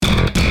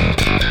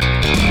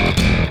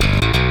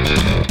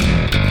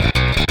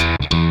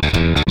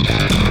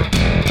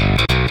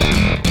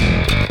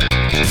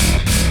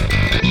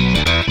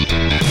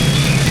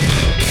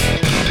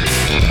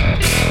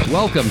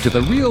Welcome to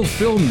the Real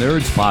Film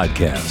Nerds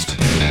Podcast.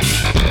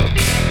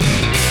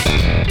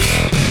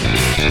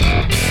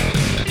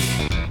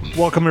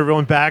 Welcome,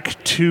 everyone,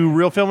 back to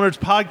Real Film Nerds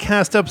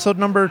Podcast, episode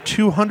number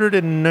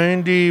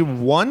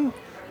 291.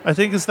 I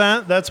think is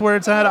that's where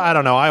it's at. I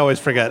don't know. I always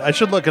forget. I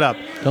should look it up.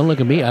 Don't look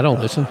at me. I don't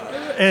listen.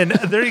 And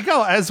there you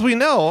go. As we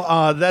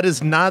know, that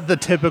is not the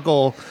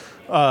typical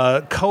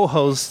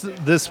co-host.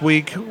 This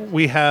week,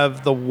 we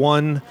have the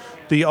one,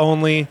 the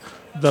only,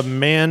 the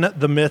man,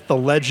 the myth, the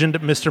legend,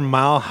 Mr.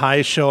 Mile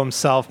High Show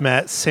himself,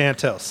 Matt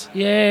Santos.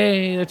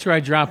 Yay. That's where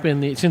I drop in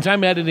the... Since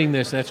I'm editing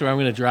this, that's where I'm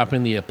going to drop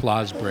in the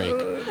applause break.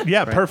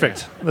 Yeah,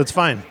 perfect. That's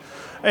fine.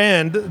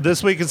 And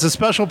this week it's a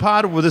special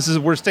pod.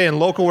 We're staying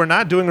local. We're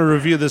not doing a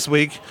review this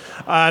week.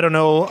 I don't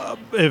know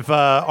if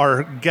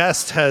our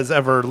guest has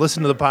ever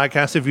listened to the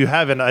podcast. If you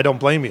haven't, I don't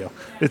blame you.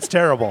 It's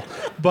terrible.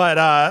 But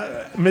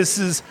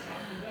Mrs.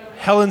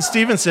 Helen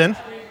Stevenson,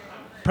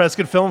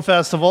 Prescott Film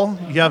Festival,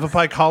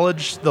 Yavapai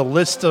College, the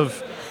list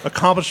of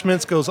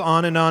accomplishments goes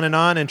on and on and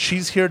on. And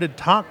she's here to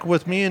talk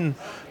with me and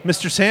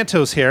Mr.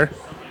 Santos here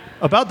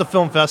about the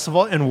film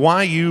festival and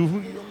why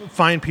you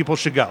find people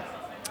should go.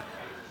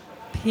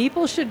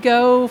 People should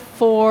go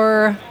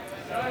for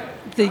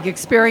the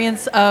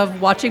experience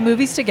of watching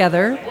movies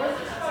together,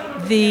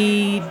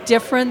 the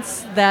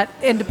difference that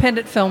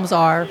independent films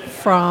are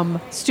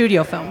from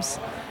studio films.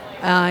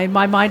 In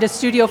my mind, a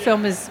studio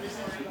film is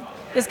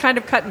kind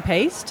of cut and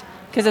paste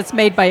because it's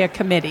made by a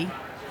committee.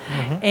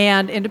 Mm-hmm.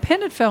 And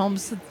independent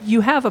films,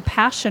 you have a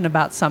passion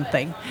about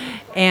something,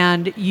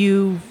 and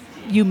you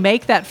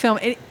make that film.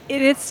 It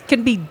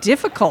can be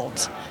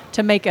difficult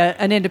to make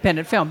an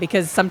independent film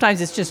because sometimes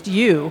it's just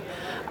you.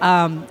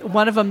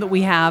 One of them that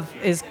we have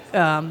is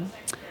some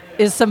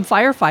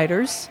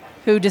firefighters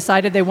who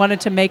decided they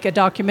wanted to make a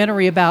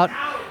documentary about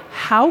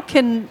how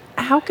can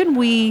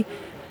we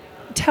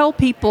tell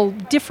people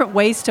different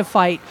ways to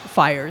fight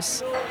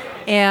fires,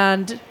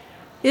 and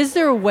is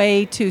there a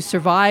way to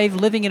survive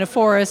living in a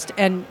forest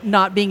and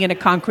not being in a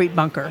concrete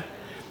bunker?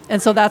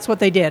 And so that's what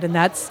they did, and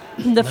that's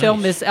the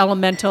film is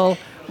Elemental,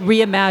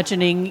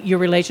 reimagining your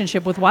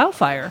relationship with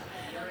wildfire.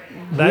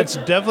 That's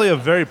definitely a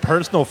very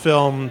personal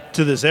film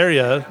to this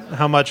area,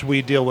 how much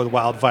we deal with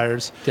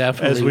wildfires.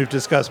 Definitely. As we've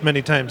discussed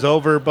many times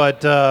over.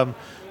 But, and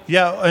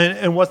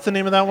what's the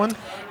name of that one?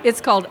 It's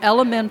called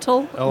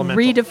Elemental,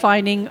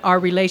 redefining our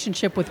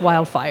relationship with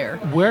wildfire.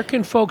 Where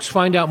can folks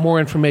find out more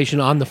information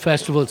on the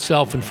festival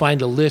itself and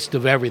find a list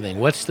of everything?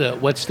 What's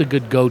the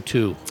good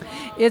go-to?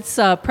 It's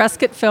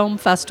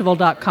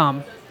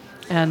PrescottFilmFestival.com.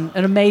 And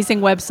an amazing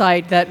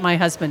website that my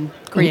husband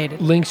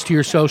created. Links to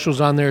your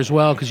socials on there as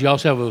well, because you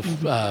also have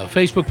a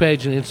Facebook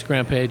page and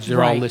Instagram page.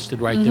 They're all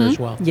listed right there as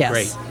well. Yes.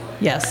 Great.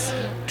 Yes.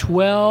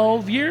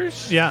 12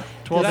 years? Yeah,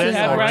 12 Did I days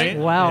have right?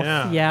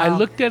 Wow. Yeah. I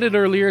looked at it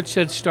earlier. It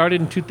said started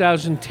in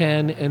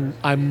 2010, and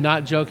I'm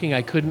not joking.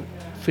 I couldn't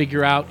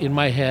figure out in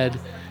my head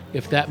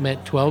if that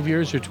meant 12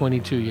 years or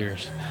 22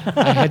 years.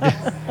 I had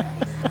to...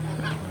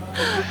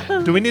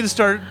 Do we need to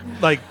start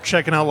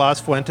checking out Las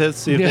Fuentes,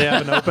 see if they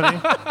have an opening?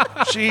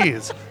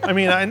 Jeez. I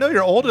mean, I know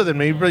you're older than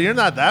me, but you're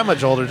not that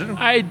much older.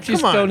 I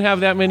just don't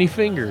have that many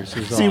fingers.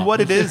 See all. What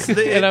it is,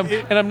 and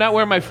I'm not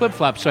wearing my flip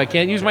flops, so I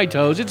can't use my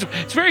toes. It's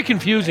very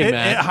confusing,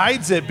 man. It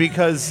hides it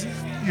because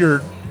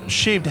you're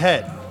shaved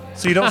head,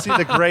 so you don't see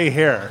the gray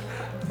hair.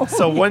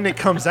 So when it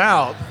comes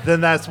out,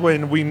 then that's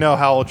when we know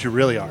how old you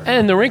really are.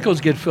 And the wrinkles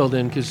get filled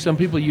in because some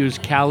people use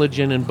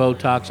collagen and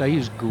Botox. I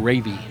use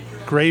gravy.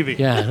 Gravy.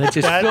 Yeah, that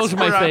just fills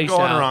my face I'm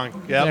going out. wrong.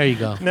 Yep. There you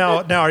go.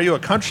 Now, are you a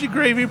country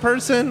gravy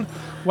person?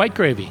 White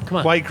gravy. Come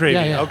on. White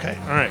gravy. Yeah. Okay.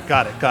 All right.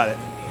 Got it.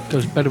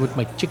 Goes better with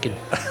my chicken.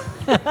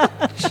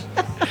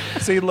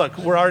 See, look,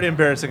 we're already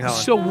embarrassing Helen.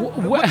 So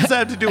what does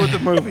that have to do with the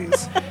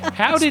movies?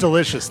 It's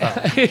delicious stuff.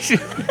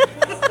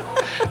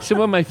 Some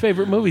of my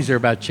favorite movies are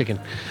about chicken.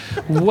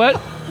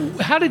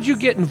 How did you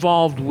get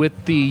involved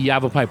with the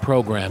Yavapai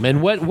program,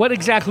 and what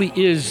exactly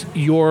is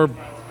your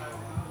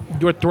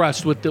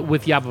thrust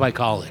with Yavapai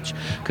College?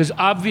 Because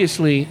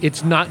obviously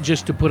it's not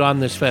just to put on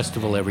this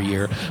festival every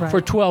year. Right. For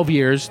 12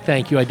 years,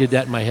 thank you, I did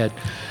that in my head.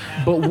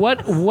 But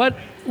what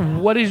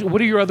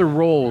are your other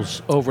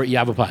roles over at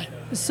Yavapai?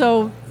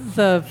 So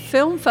the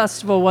film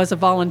festival was a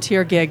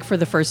volunteer gig for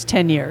the first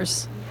 10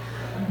 years.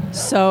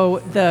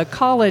 So the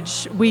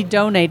college, we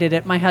donated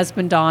it. My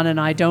husband Don and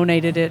I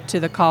donated it to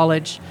the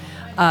college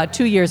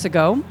 2 years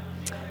ago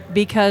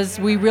because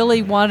we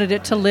really wanted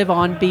it to live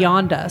on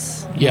beyond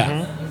us. Yeah.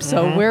 Mm-hmm.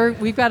 So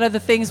we've got other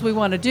things we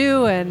want to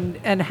do,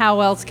 and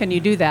how else can you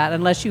do that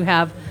unless you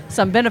have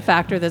some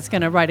benefactor that's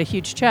going to write a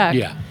huge check?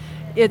 Yeah.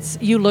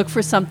 You look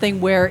for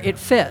something where it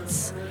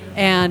fits.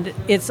 And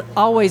it's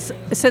always,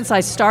 since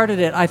I started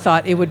it, I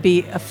thought it would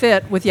be a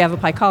fit with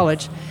Yavapai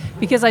College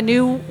because I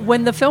knew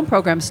when the film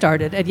program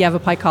started at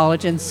Yavapai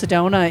College in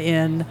Sedona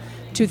in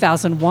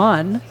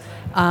 2001,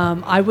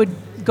 I would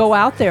go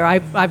out there.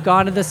 I've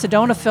gone to the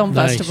Sedona Film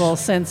Festival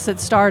since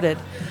it started.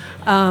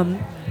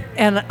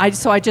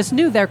 So I just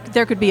knew there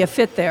could be a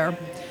fit there.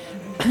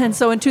 And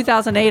so in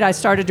 2008, I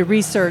started to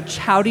research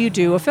how do you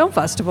do a film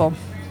festival.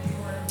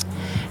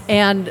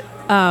 And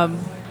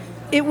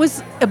it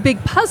was a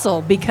big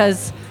puzzle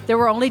because there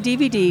were only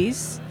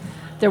DVDs.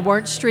 There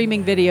weren't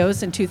streaming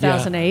videos in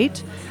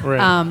 2008.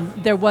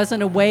 Right. There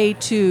wasn't a way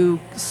to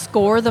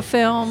score the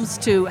films.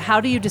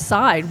 How do you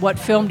decide what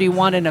film do you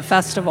want in a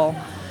festival?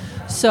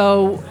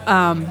 So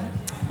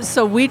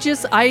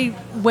I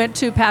went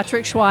to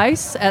Patrick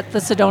Schweiss at the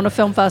Sedona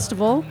Film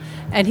Festival,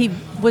 and he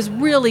was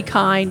really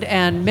kind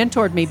and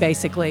mentored me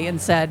basically and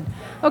said,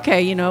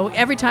 okay,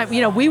 every time,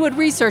 we would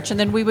research and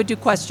then we would do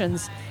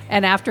questions.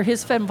 And after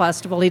his film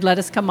festival, he'd let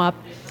us come up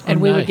and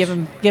we would give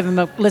him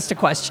a list of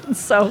questions.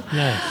 So,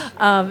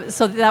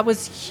 so that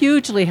was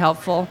hugely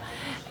helpful.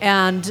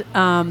 And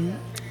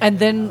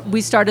then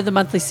we started the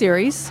monthly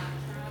series.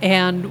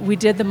 And we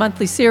did the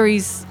monthly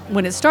series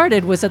when it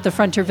started was at the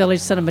Frontier Village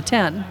Cinema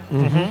 10.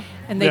 Mm-hmm.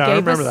 And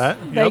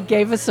they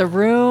gave us a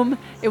room.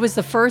 It was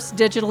the first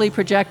digitally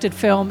projected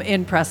film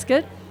in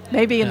Prescott,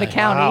 maybe in the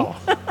county.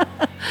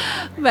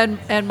 Wow.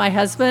 and my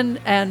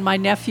husband and my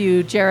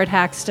nephew, Jared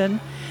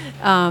Haxton,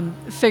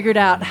 figured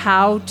out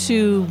how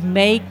to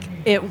make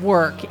it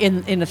work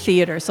in a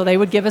theater. So they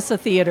would give us a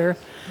theater,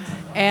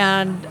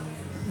 and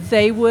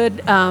they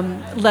would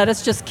let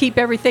us just keep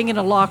everything in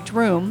a locked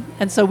room.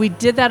 And so we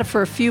did that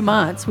for a few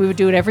months. We would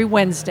do it every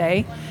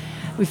Wednesday.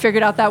 We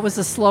figured out that was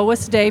the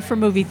slowest day for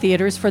movie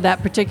theaters for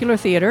that particular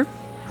theater.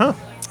 Huh.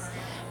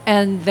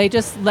 And they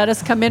just let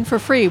us come in for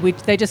free.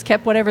 They just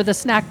kept whatever the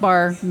snack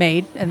bar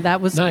made, and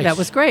that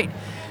was great.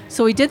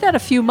 So we did that a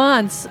few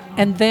months,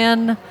 and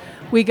then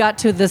we got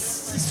to this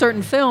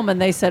certain film,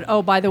 and they said,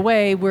 oh, by the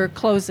way, we're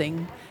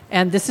closing,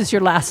 and this is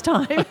your last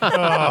time.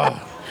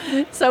 Oh.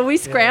 So we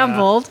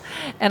scrambled,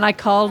 and I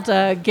called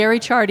Gary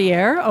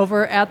Chartier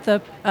over at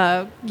the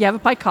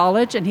Yavapai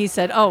College, and he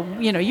said, oh,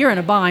 you're in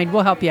a bind.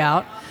 We'll help you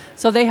out.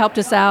 So they helped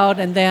us out,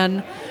 and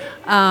then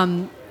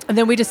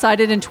we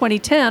decided in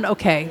 2010,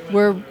 okay,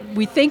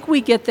 we think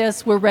we get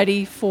this. We're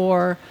ready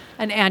for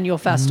an annual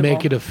festival.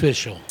 Make it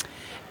official.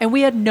 And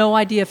we had no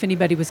idea if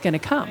anybody was going to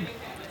come.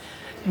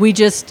 We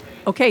just,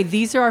 okay,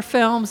 these are our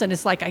films, and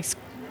it's like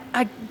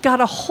I got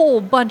a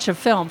whole bunch of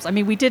films. I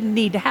mean, we didn't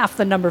need half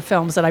the number of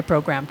films that I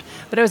programmed,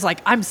 but it was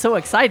like, I'm so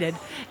excited.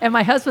 And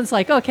my husband's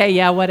like, okay,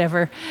 yeah,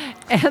 whatever.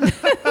 And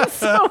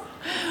so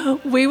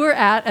we were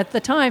at the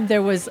time,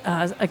 there was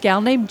a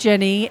gal named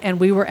Jenny, and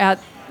we were at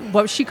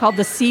what she called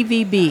the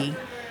CVB.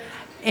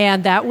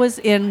 And that was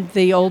in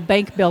the old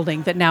bank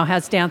building that now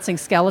has Dancing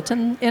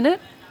Skeleton in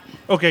it.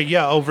 Okay,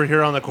 yeah, over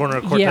here on the corner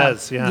of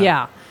Cortez.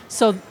 Yeah.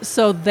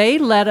 So they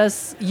let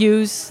us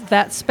use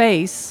that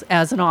space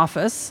as an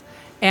office.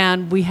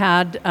 And we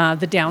had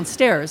the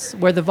downstairs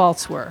where the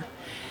vaults were.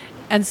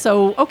 And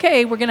so,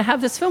 okay, we're going to have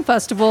this film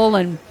festival.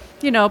 And,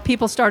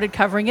 people started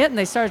covering it and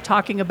they started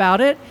talking about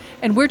it.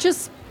 And we're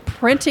just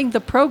printing the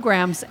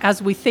programs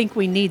as we think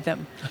we need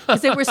them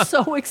because they were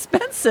so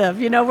expensive.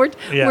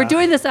 We're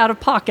doing this out of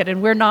pocket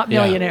and we're not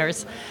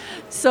millionaires. Yeah.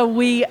 So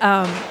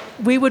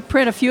we would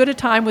print a few at a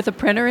time with a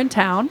printer in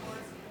town.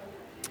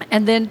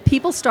 And then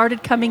people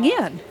started coming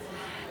in.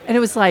 And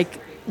it was like,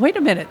 wait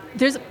a minute,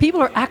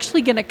 people are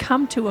actually going to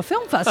come to a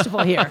film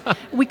festival here.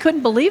 We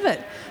couldn't believe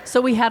it.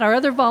 So we had our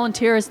other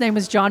volunteer, his name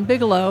was John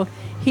Bigelow.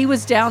 He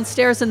was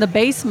downstairs in the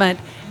basement,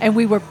 and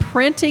we were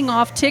printing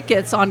off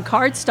tickets on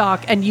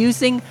cardstock and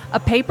using a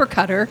paper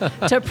cutter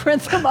to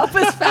print them up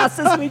as fast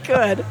as we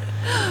could.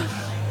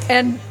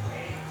 And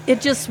it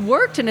just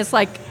worked, and it's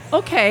like,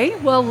 okay,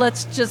 well,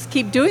 let's just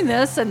keep doing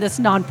this, and this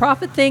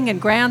nonprofit thing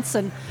and grants,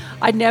 and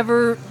I'd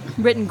never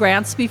written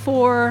grants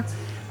before.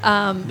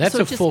 That's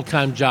a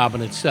full-time job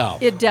in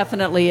itself. It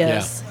definitely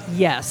is.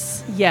 Yeah.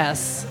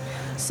 Yes.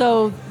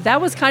 So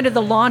that was kind of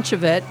the launch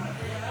of it.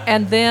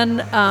 And then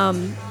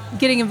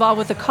getting involved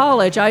with the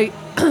college,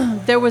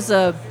 they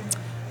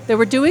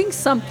were doing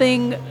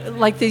something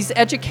like these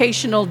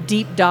educational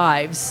deep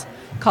dives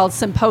called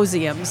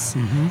symposiums.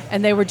 Mm-hmm.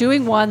 And they were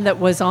doing one that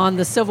was on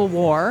the Civil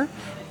War,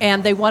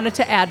 and they wanted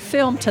to add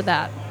film to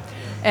that.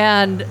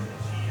 And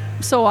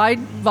so I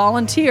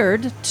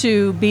volunteered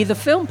to be the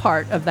film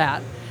part of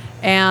that.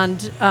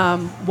 And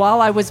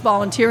while I was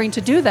volunteering to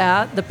do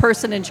that, the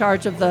person in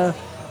charge of the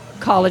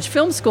college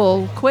film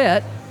school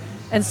quit.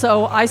 And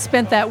so I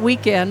spent that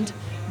weekend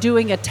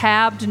doing a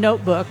tabbed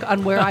notebook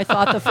on where I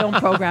thought the film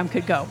program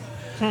could go.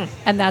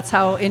 And that's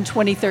how in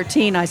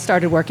 2013 I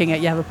started working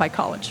at Yavapai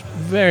College.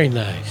 Very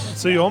nice.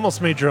 So you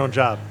almost made your own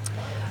job.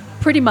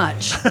 Pretty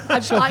much.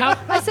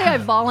 I say I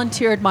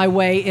volunteered my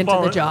way into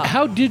the job.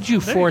 How did you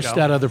force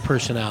that other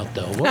person out,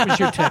 though? What was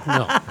your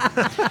technique?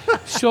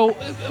 So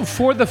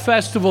for the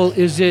festival,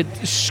 is it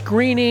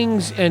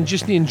screenings and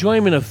just the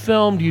enjoyment of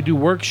film? Do you do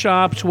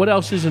workshops? What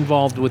else is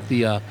involved with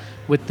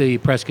the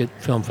Prescott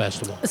Film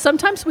Festival?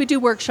 Sometimes we do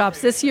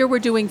workshops. This year we're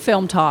doing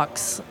film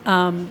talks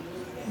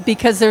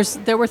because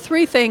there were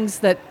three things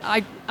that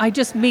I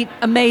just meet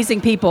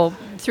amazing people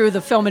through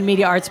the Film and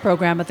Media Arts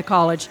program at the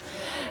college.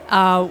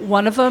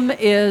 One of them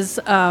is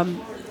going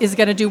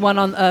to do one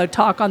on a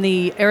talk on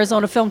the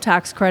Arizona Film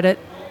Tax Credit.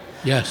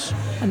 Yes.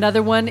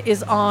 Another one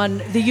is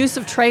on the use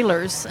of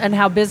trailers and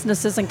how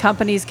businesses and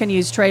companies can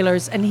use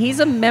trailers. And he's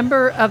a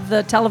member of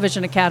the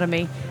Television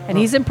Academy, and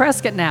he's in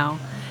Prescott now.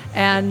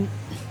 And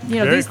You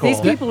know, Very these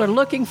cool. people are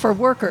looking for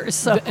workers.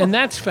 So And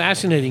that's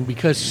fascinating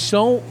because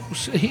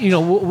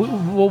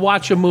we'll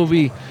watch a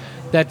movie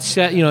that's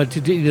set,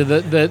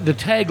 the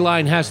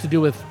tagline has to do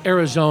with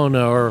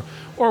Arizona or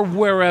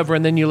wherever,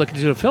 and then you look at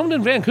it, filmed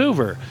in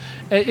Vancouver.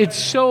 It's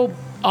so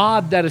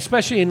odd that,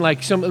 especially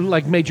in some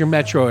major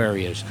metro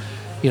areas,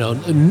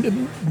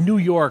 New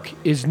York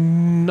is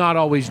not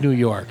always New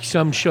York.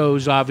 Some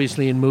shows,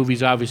 obviously, and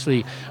movies,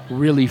 obviously,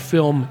 really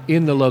film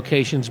in the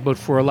locations, but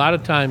for a lot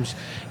of times,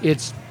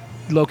 it's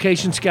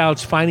location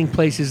scouts finding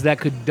places that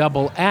could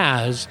double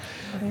as,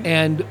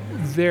 and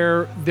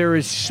there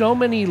is so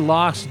many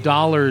lost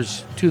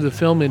dollars to the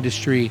film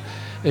industry,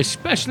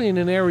 especially in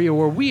an area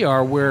where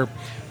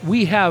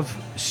we have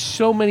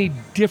so many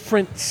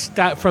different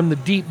from the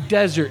deep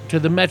desert to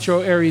the metro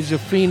areas of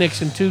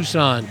Phoenix and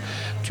Tucson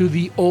to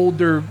the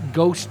older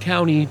ghost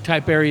county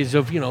type areas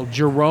of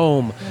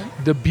Jerome,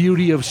 the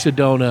beauty of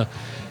Sedona.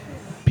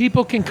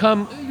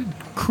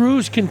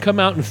 Crews can come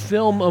out and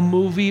film a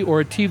movie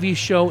or a TV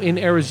show in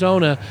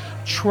Arizona,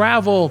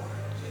 travel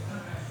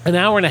an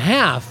hour and a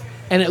half,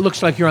 and it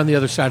looks like you're on the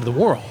other side of the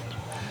world.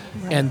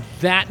 Right. And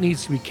that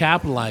needs to be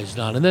capitalized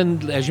on. And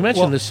then, as you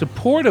mentioned, the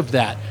support of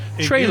that,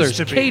 trailers,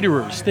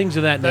 caterers, things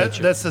of that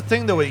nature. That's the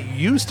thing, though, it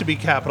used to be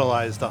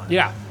capitalized on.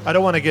 Yeah. I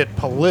don't want to get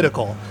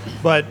political,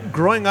 but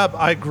growing up,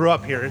 I grew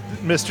up here.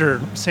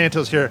 Mr.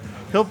 Santos here,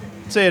 he'll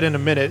say it in a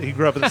minute. He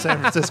grew up in the San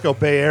Francisco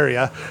Bay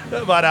Area.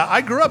 But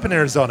I grew up in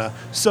Arizona.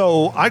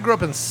 So I grew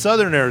up in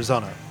southern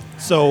Arizona.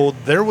 So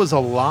there was a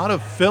lot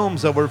of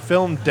films that were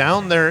filmed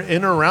down there in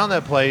and around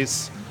that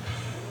place.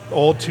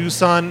 Old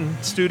Tucson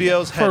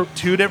Studios had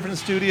two different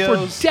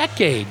studios. For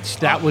decades,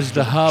 that was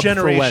the hub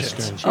for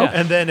Westerns. Yeah.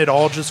 And then it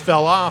all just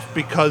fell off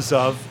because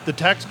of the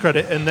tax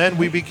credit. And then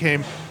we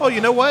became, you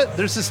know what?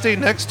 There's a state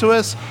next to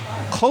us,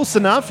 close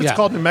enough. It's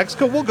called New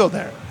Mexico. We'll go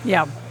there.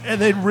 Yeah. And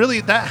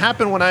that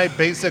happened when I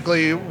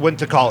basically went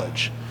to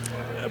college.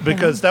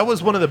 Because that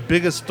was one of the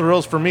biggest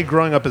thrills for me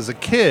growing up as a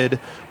kid,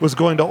 was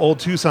going to Old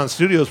Tucson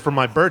Studios for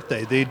my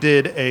birthday. They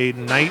did a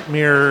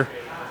nightmare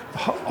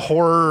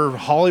horror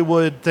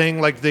Hollywood thing,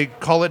 like they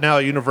call it now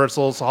at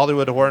Universal's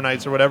Hollywood Horror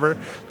Nights or whatever.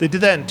 They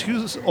did that in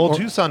Tucson. Or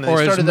they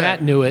as started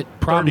Matt knew it,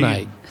 prom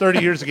night.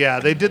 30 years ago. Yeah,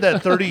 they did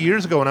that 30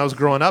 years ago when I was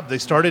growing up. They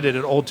started it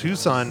at Old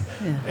Tucson,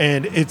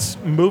 and it's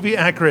movie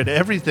accurate,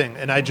 everything,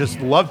 and I just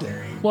loved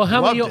it. Well,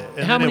 how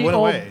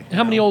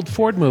many old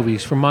Ford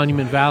movies from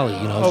Monument Valley?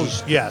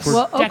 Yes.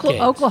 Well,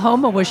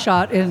 Oklahoma was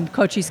shot in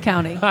Cochise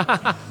County.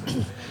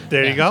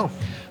 There you go.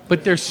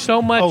 But there's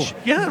so much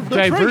that's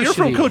diversity. right. You're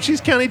from Cochise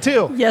County,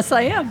 too. Yes,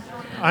 I am.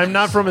 I'm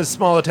not from as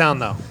small a town,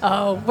 though.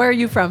 Oh, where are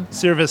you from?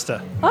 Sierra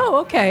Vista. Oh,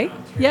 okay.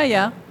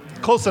 Yeah.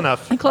 Close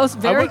enough. Close,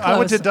 very close. I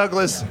went to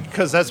Douglas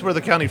because that's where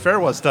the county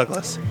fair was,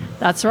 Douglas.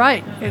 That's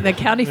right. The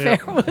county fair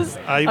was...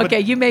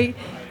 Okay, you may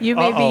be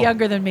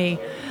younger than me.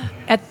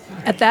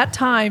 At that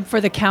time, for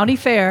the county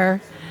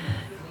fair,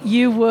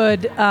 you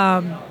would,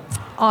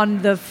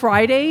 on the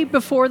Friday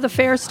before the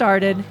fair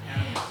started,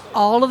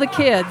 all of the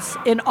kids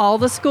in all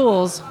the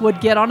schools would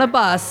get on a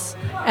bus,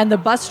 and the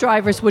bus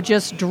drivers would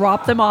just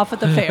drop them off at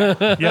the fair.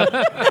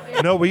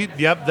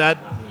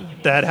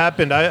 That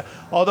happened.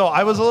 Although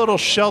I was a little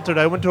sheltered,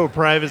 I went to a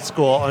private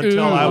school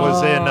until I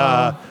was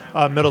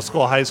in middle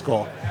school, high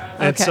school.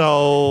 And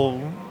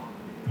so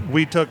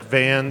we took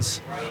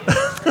vans,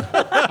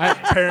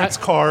 parents'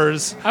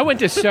 cars. I went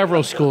to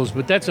several schools,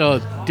 but that's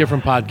a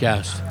different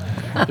podcast.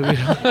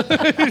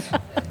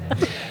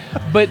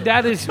 But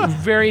that is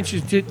very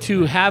interesting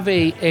to have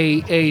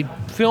a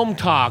film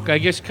talk, I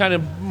guess, kind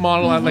of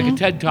model out like a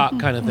TED Talk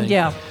kind of thing.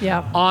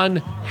 Yeah. On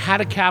how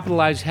to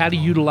capitalize, how to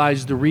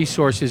utilize the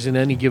resources in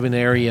any given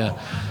area.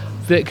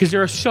 Because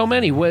there are so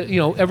many,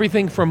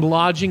 everything from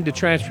lodging to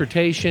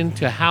transportation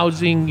to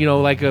housing,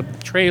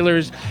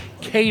 trailers,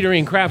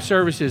 catering, craft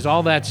services,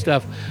 all that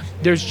stuff.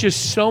 There's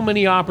just so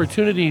many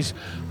opportunities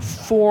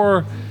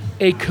for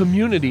a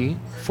community,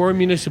 for a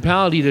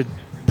municipality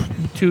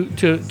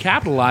to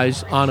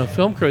capitalize on a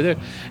film crew there.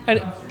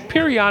 And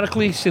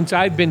periodically, since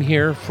I've been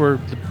here for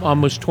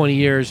almost 20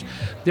 years,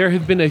 there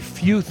have been a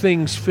few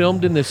things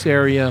filmed in this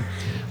area,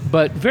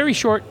 but very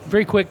short,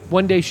 very quick,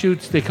 one-day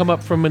shoots. They come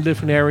up from a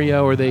different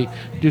area or they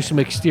do some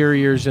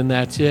exteriors and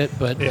that's it.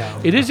 But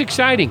It is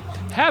exciting.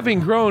 Having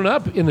grown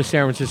up in the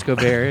San Francisco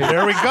Bay Area.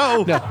 There we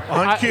go.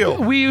 On cue.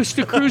 We used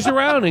to cruise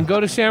around and go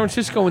to San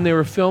Francisco when they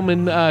were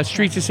filming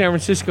Streets of San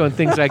Francisco and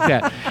things like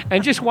that,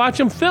 and just watch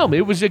them film.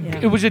 It was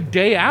a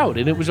day out,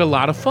 and it was a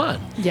lot of fun.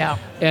 Yeah.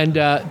 And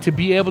to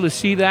be able to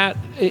see that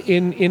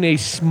in a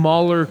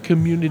smaller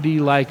community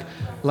like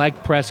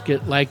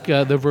Prescott, like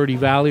the Verde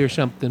Valley or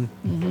something,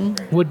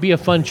 would be a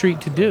fun treat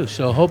to do.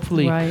 So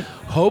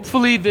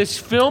hopefully this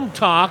film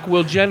talk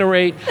will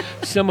generate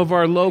some of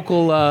our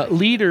local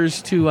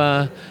leaders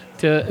to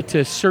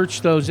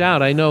search those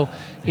out. I know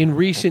in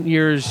recent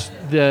years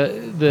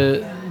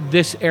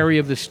this area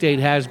of the state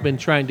has been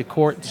trying to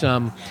court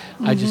some.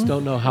 I just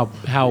don't know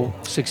how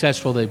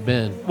successful they've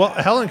been. Well,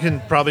 Helen can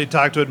probably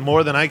talk to it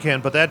more than I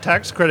can, but that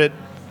tax credit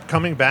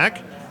coming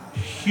back,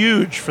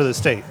 huge for the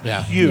state.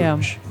 Yeah.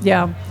 Huge.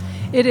 Yeah.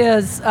 It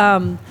is.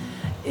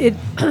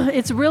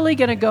 it's really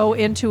going to go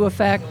into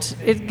effect.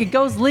 It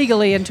goes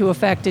legally into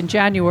effect in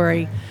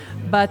January,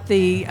 but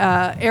the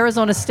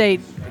Arizona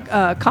State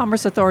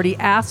Commerce Authority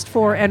asked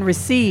for and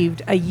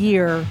received a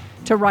year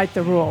to write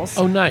the rules.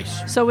 Oh,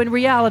 nice. So in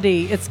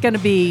reality, it's going to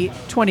be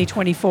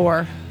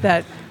 2024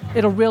 that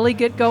it'll really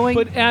get going.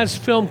 But as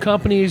film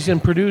companies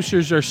and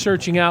producers are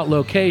searching out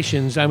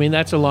locations, I mean,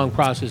 that's a long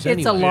process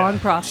anyway. It's a long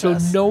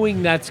process. So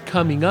knowing that's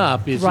coming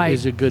up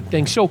is a good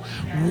thing. So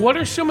what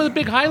are some of the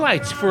big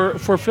highlights for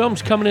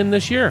films coming in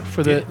this year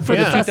for the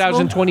Yeah.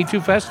 2022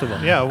 festival?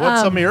 Yeah,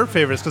 what's some of your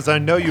favorites? Because I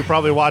know you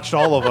probably watched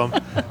all of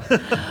them.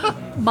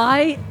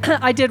 I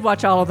did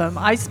watch all of them.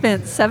 I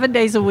spent 7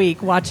 days a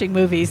week watching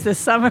movies this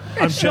summer.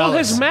 I'm So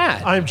jealous. has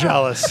Matt. I'm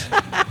jealous.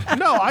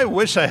 No, I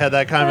wish I had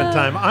that kind of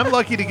time. I'm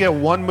lucky to get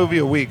one movie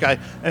a week.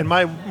 And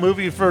my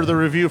movie for the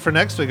review for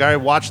next week, I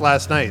watched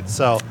last night.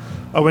 So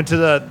I went to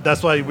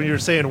that's why when you were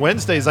saying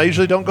Wednesdays, I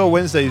usually don't go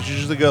Wednesdays. I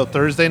usually go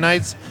Thursday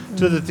nights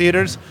to the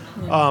theaters.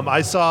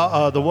 I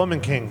saw The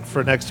Woman King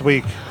for next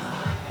week.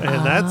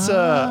 And that's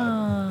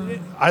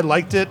I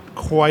liked it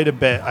quite a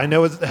bit. I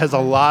know it has a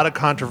lot of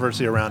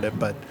controversy around it,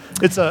 but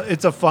it's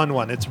a fun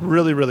one. It's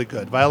really, really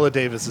good. Viola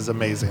Davis is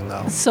amazing,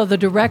 though. So the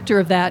director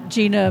of that,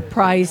 Gina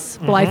Price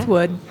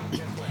Blythewood,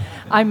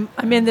 I'm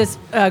in this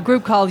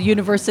group called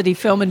University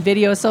Film and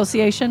Video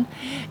Association,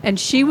 and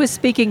she was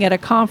speaking at a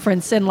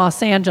conference in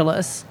Los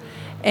Angeles,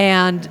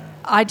 and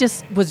I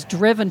just was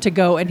driven to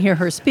go and hear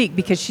her speak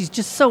because she's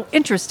just so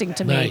interesting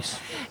to me. Nice.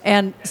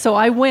 And so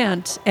I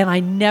went, and I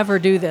never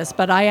do this,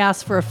 but I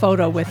asked for a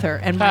photo with her,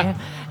 and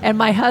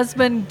my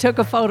husband took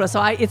a photo.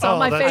 So it's on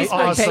my that's Facebook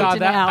awesome. page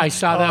now. I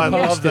saw that I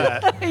love posted.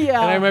 that.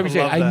 Yeah. And I remember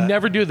saying, Love that. I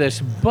never do this,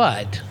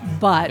 but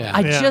But Yeah. I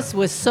Yeah. just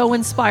was so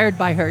inspired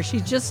by her.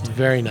 She's just,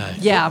 very nice.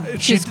 yeah,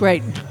 she's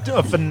great.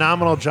 A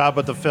phenomenal job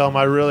with the film.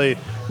 I really,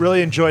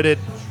 really enjoyed it.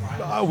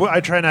 I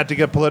try not to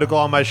get political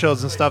on my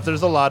shows and stuff.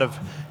 There's a lot of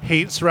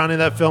hate surrounding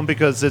that film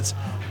because it's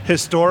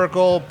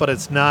historical, but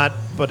it's not,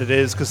 but it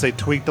is because they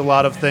tweaked a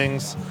lot of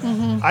things.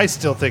 I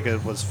still think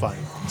it was fun.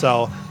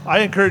 So I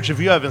encourage, if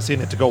you haven't seen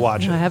it, to go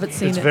watch it. I haven't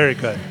seen It's it. very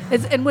good.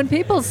 And when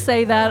people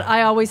say that,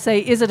 I always say,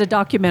 is it a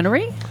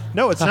documentary?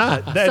 No, it's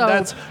not.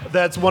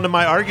 That's one of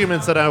my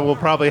arguments that I will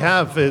probably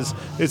have is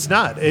it's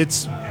not.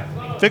 It's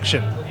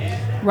fiction.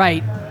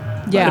 Right.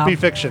 Let Yeah. it be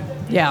fiction.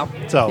 Yeah.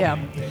 So- Yeah.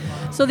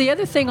 So the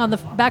other thing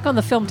back on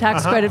the film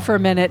tax credit for a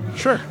minute.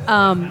 Sure.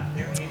 I'm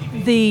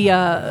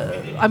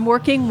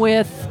working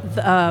with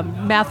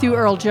Matthew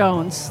Earl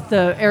Jones,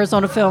 the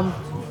Arizona Film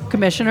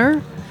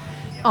Commissioner,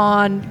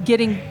 on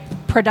getting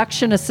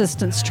production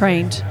assistants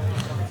trained.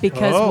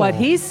 Because Oh. what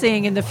he's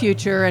seeing in the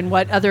future and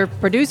what other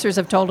producers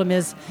have told him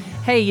is,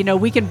 hey,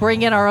 we can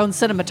bring in our own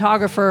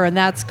cinematographer and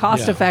that's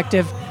cost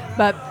effective,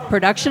 but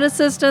production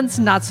assistants,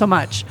 not so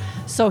much.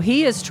 So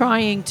he is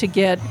trying to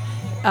get,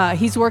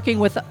 he's working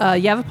with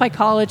Yavapai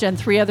College and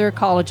 3 other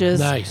colleges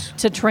Nice.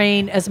 to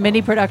train as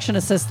many production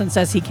assistants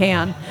as he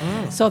can.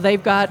 So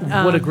they've got...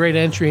 What a great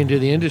entry into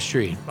the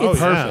industry. Oh, yeah.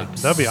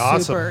 Perfect. That'd be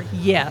awesome. Super.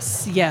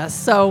 Yes, yes.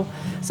 So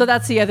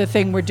that's the other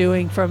thing we're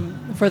doing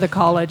for the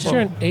college. Is there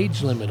an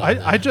age limit on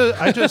that?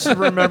 I just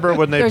remember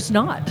when they There's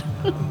not.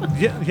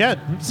 yeah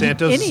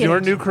Santos Any your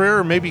age. new career,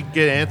 or maybe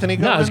get Anthony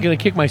going. No, I was going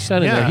to kick my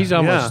son in Yeah, there. He's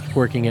almost yeah.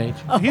 working age.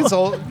 He's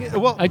old.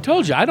 Well, I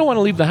told you, I don't want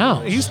to leave the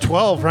house. he's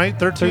 12, right?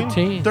 13?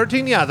 13.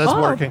 13, yeah, that's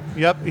Oh. working.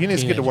 Yep, he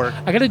needs to get to work.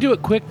 I got to do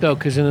it quick, though,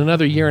 because in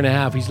another year and a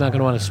half, he's not going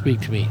to want to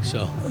speak to me.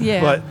 So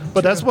Yeah.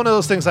 But that's one of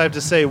those things I have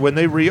to say. When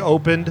they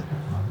reopened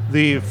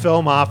the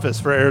film office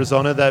for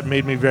Arizona, that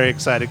made me very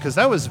excited because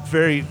that was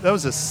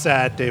a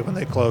sad day when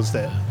they closed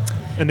it.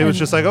 And it was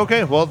just like,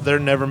 okay, well, they're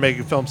never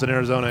making films in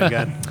Arizona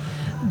again.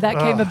 That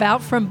came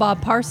about from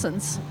Bob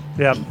Parsons.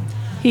 Yep.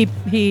 He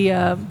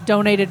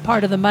donated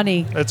part of the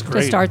money That's to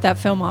great. start that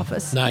film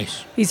office.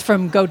 nice. He's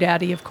from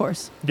GoDaddy, of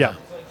course. Yeah.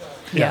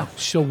 Yeah.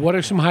 So, what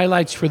are some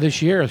highlights for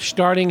this year?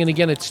 Starting, and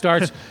again, it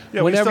starts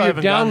Yeah, we still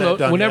haven't gotten that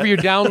done whenever yet.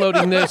 you're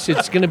downloading this.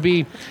 It's going to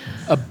be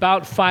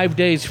about 5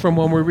 days from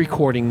when we're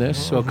recording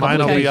this. So, a couple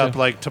Mine of will be days up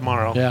like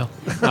tomorrow. Yeah,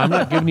 I'm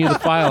not giving you the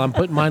file. I'm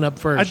putting mine up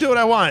first. I do what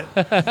I want.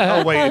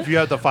 Oh, wait, if you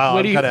have the file, What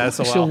I'm do you- kind of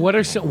SOL. So, what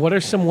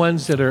are some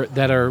ones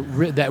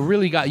that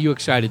really got you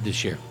excited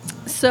this year?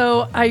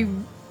 So I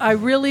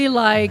really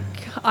like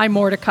I,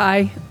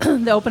 Mordecai,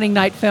 the opening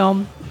night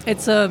film.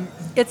 It's a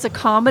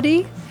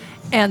comedy,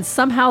 and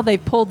somehow they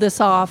pulled this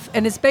off.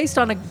 And it's based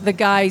on the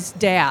guy's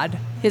dad,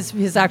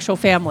 his actual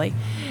family.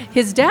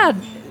 His dad,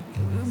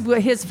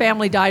 his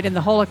family died in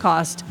the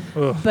Holocaust,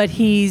 but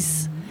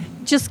he's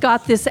just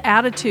got this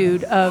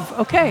attitude of,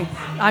 okay,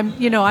 I'm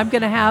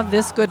going to have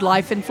this good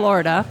life in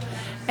Florida.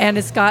 And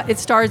it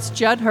stars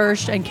Judd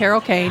Hirsch and Carol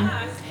Kane.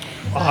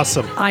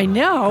 Awesome. I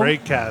know.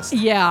 Great cast.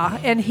 Yeah,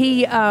 and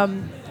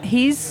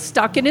he's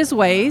stuck in his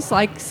ways,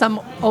 like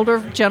some older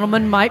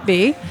gentleman might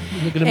be.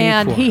 Look at him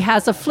And for. he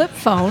has a flip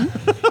phone.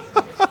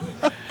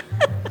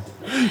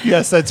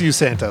 Yes, that's you,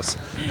 Santos.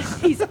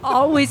 He's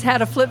always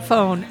had a flip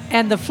phone,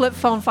 and the flip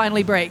phone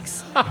finally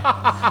breaks.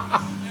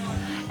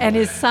 And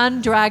his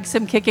son drags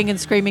him kicking and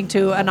screaming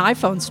to an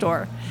iPhone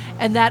store,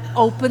 and that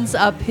opens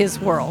up his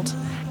world.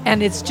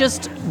 and it's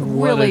just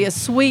really a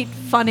sweet,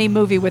 funny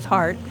movie with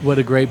heart. What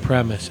a great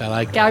premise. I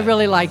like Yeah, I that.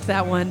 really liked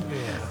that one.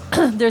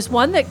 There's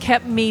one that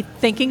kept me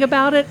thinking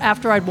about it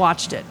after I'd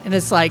watched it, and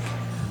it's like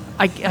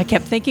I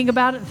kept thinking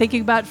about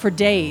it for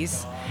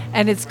days,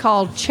 and it's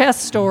called Chess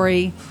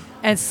Story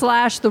and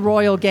 / The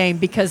Royal Game,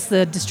 because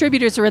the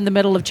distributors are in the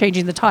middle of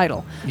changing the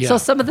title. Yeah. So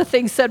some of the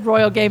things said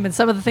Royal Game and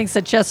some of the things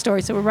said Chess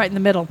Story, so we're right in the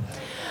middle.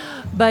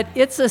 But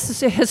it's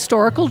a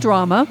historical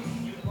drama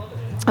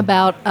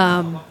about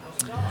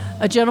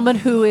a gentleman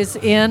who is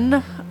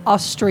in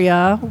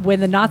Austria when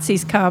the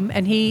Nazis come,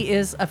 and he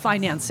is a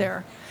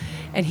financier.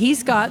 And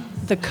he's got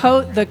the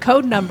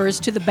code numbers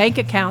to the bank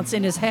accounts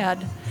in his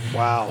head.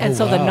 Wow. And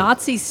so the wow.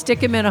 Nazis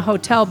stick him in a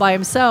hotel by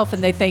himself,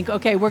 and they think,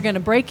 okay, we're going to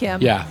break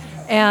him. Yeah.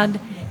 And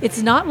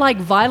it's not like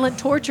violent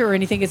torture or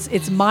anything.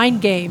 It's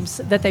mind games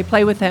that they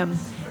play with him,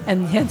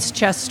 and hence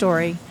Chess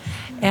Story.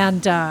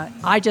 And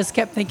I just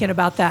kept thinking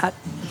about that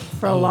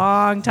for a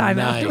long time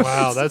nice. afterwards.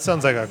 Wow, that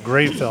sounds like a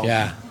great film.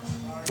 Yeah.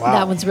 Wow.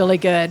 That one's really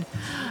good.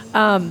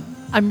 I'm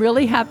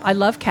really happy. I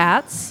love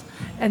cats,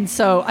 and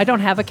so I don't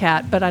have a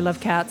cat, but I love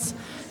cats.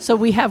 So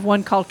we have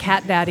one called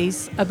Cat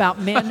Daddies about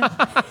men.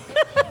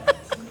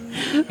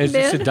 Is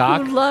this a Men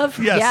doc? who love,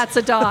 Yes. yeah, it's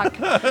a doc.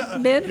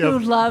 Men who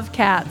love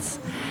cats.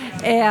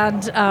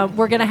 And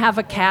we're going to have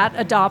a cat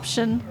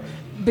adoption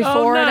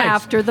before and nice.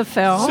 after the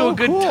film. So a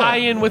good cool.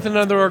 tie-in with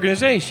another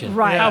organization.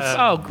 Right.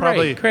 Oh, great,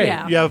 Probably great.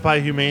 Yeah.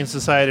 Yavapai Humane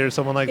Society or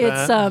someone like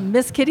It's that.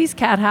 Miss Kitty's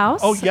Cat House.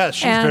 Oh, yes,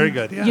 she's and very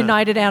good, yeah.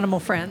 United Animal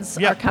Friends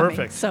Yeah, are coming.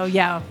 perfect. So,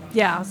 yeah.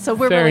 So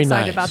we're Very really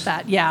excited nice. about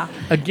that. Yeah.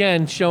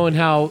 Again, showing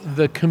how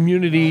the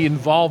community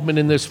involvement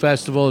in this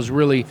festival has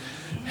really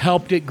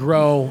helped it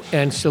grow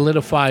and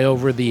solidify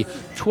over the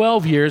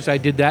 12 years, I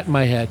did that in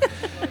my head,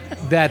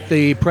 that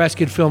the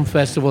Prescott Film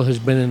Festival has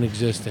been in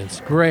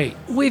existence. Great.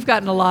 We've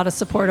gotten a lot of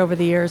support over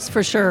the years,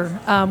 for sure.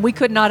 We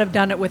could not have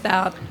done it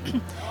without.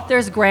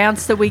 There's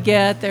grants that we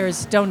get.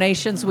 There's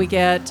donations we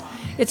get.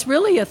 It's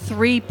really a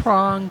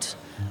three-pronged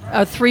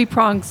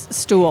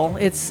stool.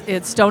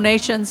 It's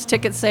donations,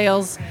 ticket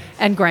sales,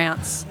 and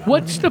grants.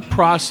 What's the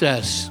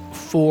process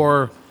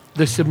for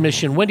the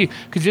submission? When do you?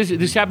 Because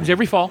this happens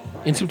every fall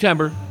in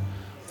September.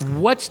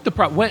 What's the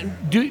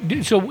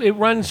so it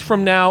runs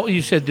from now?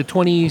 You said the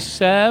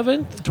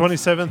 27th.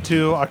 27th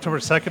to October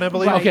 2nd, I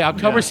believe. Okay,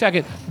 October Yeah.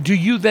 2nd. Do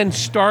you then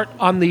start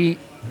on the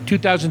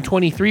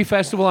 2023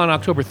 festival on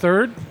October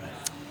 3rd?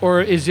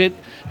 Or is it,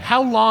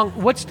 how long,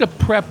 what's the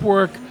prep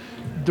work,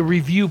 the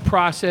review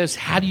process?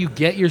 How do you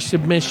get your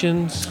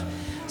submissions?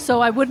 So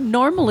I would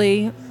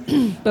normally,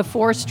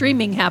 before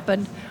streaming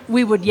happened,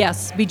 we would,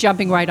 be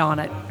jumping right on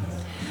it.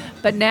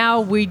 But now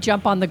we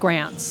jump on the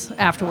grants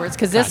afterwards,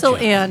 because this will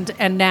Gotcha. end,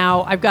 and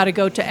now I've got to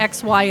go to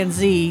X, Y, and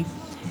Z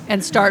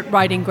and start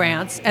writing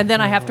grants. And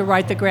then I have to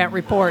write the grant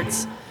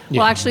reports. Yeah.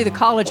 Well, actually, the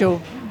college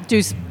will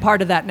do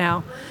part of that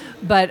now.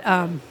 But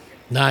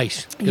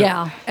Nice.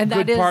 yeah, and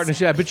Good that is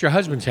partnership. I bet your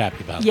husband's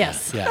happy about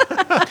Yes. that.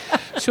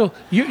 Yeah. So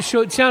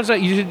it sounds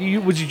like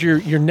was it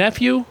your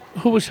nephew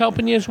who was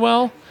helping you as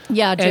well?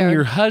 Yeah, And Jared.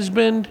 your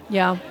husband?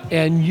 Yeah.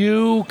 And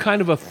you,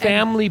 kind of a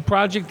family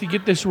project to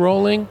get this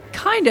rolling?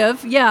 Kind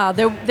of, yeah.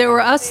 There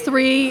were us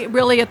three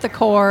really at the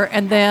core,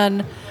 and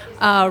then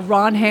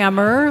Ron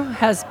Hammer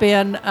has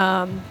been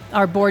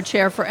our board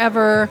chair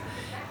forever.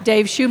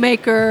 Dave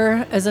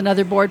Shoemaker is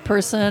another board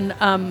person.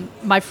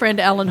 My friend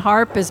Ellen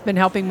Harp has been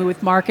helping me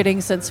with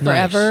marketing since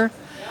forever.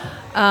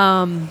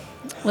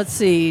 Let's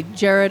see,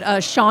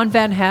 Jared, Sean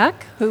Van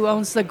Heck, who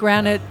owns the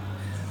Granite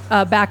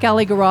Back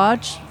Alley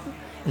Garage.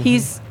 He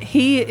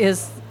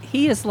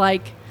is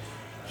like,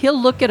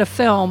 he'll look at a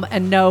film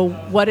and know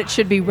what it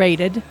should be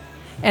rated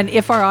and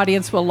if our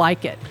audience will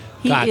like it.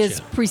 He Gotcha. is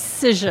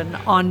precision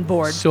on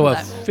board. So for a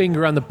that.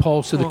 finger on the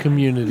pulse of the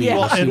community. Yeah, to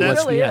Well, see and what's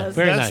that's- really yeah, is.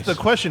 very That's nice.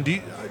 the question.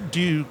 Do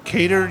you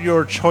cater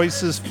your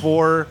choices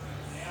for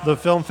the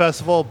film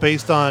festival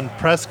based on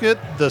Prescott,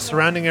 the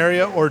surrounding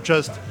area, or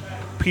just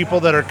people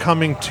that are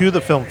coming to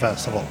the film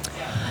festival?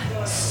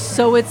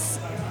 So it's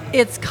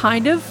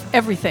kind of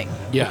everything.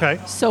 Yeah. Okay.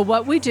 So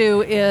what we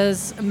do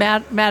is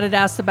Matt had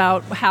asked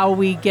about how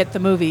we get the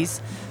movies.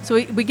 So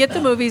we get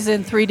the movies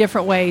in three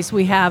different ways.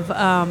 We have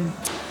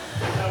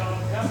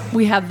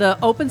the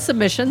open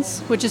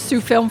submissions, which is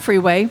through Film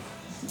Freeway,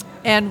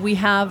 and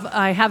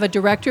I have a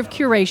director of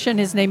curation.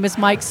 His name is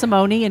Mike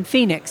Simone in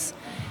Phoenix,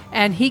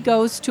 and he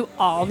goes to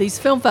all these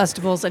film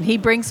festivals and he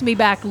brings me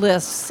back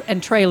lists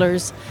and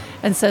trailers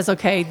and says,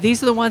 okay,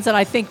 these are the ones that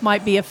I think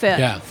might be a fit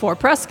Yeah. for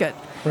Prescott.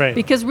 Right.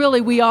 Because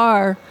really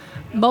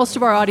most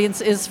of our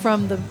audience is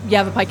from the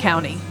Yavapai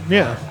County.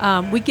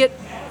 Yeah. We get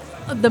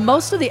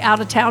most of the out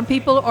of town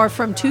people are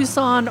from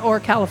Tucson or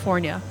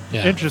California.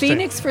 Yeah. Interesting.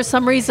 Phoenix for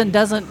some reason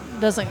doesn't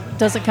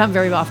come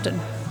very often.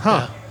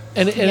 Huh.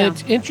 And Yeah.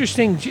 it's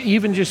interesting,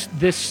 even just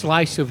this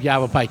slice of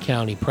Yavapai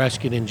County,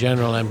 Prescott in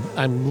general.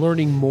 I'm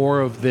learning more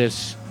of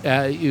this,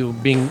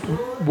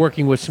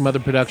 working with some other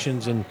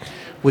productions and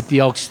with the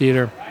Elks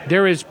Theater.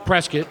 There is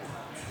Prescott,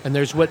 and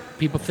there's what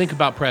people think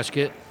about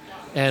Prescott,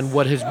 and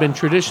what has been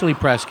traditionally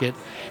Prescott,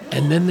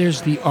 and then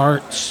there's the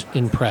arts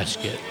in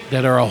Prescott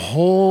that are a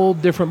whole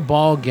different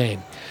ball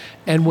game.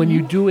 And when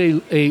you do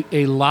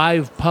a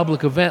live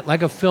public event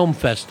like a film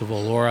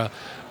festival or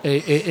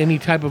any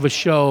type of a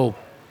show,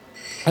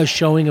 a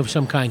showing of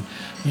some kind,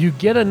 you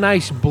get a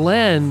nice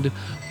blend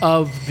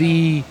of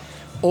the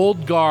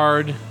old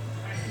guard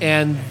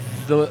and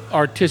the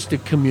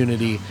artistic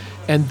community.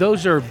 And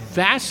those are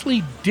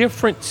vastly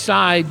different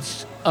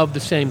sides of the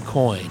same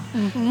coin.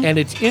 And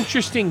it's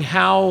interesting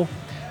how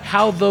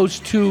those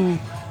two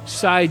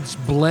sides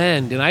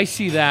blend. And I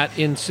see that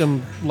in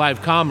some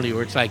live comedy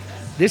where it's like,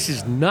 this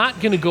is not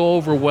going to go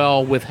over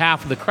well with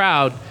half of the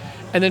crowd.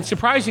 And then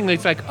surprisingly,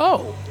 it's like,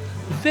 oh,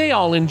 they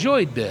all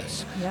enjoyed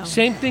this. Yeah.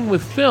 Same thing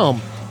with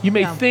film. You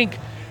may think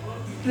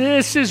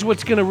this is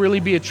what's going to really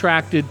be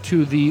attracted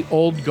to the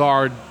old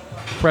guard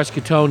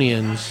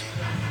Prescottonians,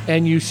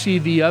 and you see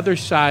the other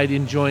side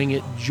enjoying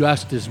it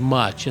just as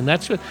much. And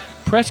that's what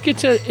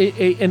Prescott's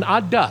an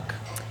odd duck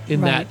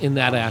in Right.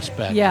 that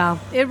aspect. Yeah,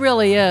 it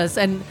really is.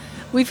 And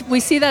we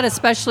see that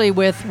especially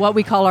with what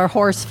we call our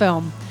horse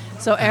film.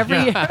 So every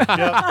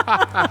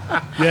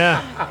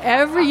Yeah.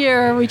 every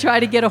year we try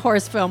to get a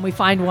horse film. We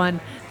find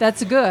one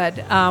that's good.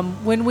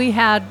 When we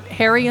had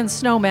Harry and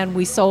Snowman,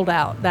 we sold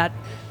out that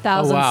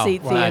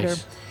 1,000-seat theater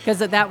Nice. because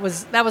that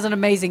was an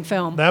amazing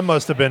film. That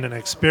must have been an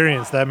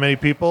experience. That many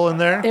people in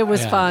there. It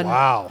was Yeah. fun.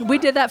 Wow. We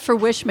did that for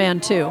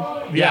Wishman too.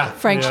 Yeah.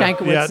 Frank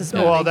Shankowitz's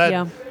movie. Well,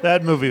 Yeah.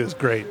 that movie was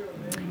great.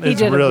 He It's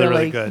did really, it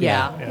really good.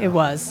 Yeah, it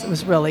was. It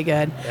was really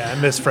good. Yeah,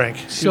 I miss Frank.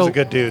 He was So- a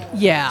good dude.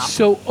 Yeah.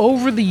 So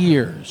over the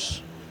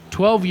years,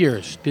 12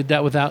 years, did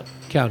that without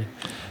counting.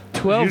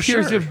 12 You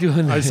years sure? of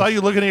doing this. I saw you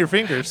looking at your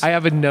fingers. I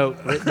have a note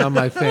written on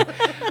my thing.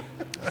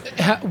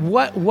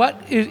 What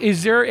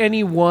is there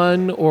any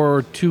one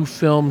or two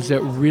films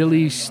that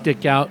really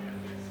stick out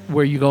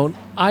where you go,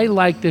 I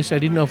like this, I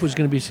didn't know if it was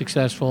going to be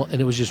successful, and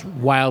it was just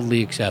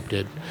wildly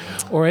accepted?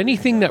 Or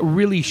anything that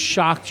really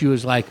shocked you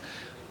is like,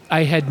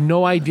 I had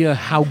no idea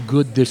how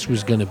good this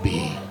was going to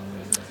be.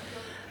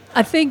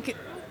 I think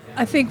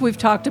we've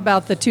talked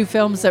about the two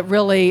films that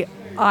really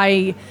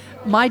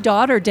my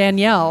daughter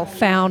Danielle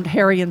found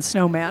Harry and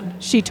Snowman.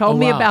 She told Oh,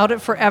 me wow. about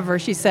it forever.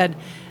 She said,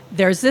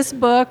 there's this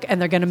book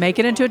and they're going to make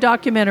it into a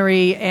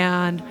documentary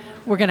and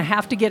we're going to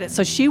have to get it.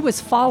 So she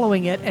was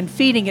following it and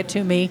feeding it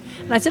to me.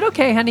 And I said,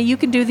 okay, honey, you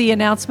can do the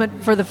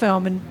announcement for the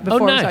film and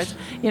before it nice. starts,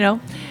 you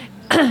know.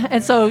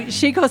 And so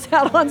she goes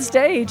out on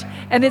stage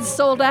and it's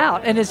sold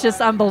out and it's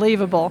just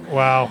unbelievable.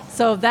 Wow.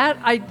 So that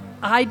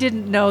I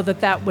didn't know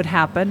that would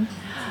happen,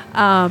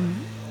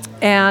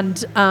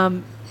 and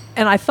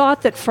I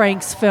thought that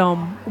Frank's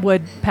film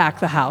would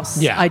pack the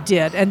house. Yeah. I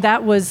did, and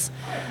that was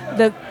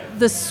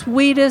the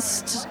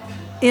sweetest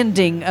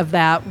ending of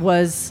that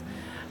was.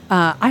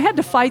 I had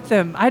to fight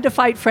them. I had to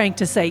fight Frank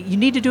to say, you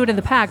need to do it in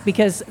the pack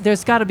because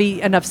there's got to be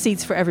enough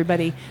seats for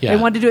everybody. Yeah.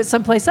 They wanted to do it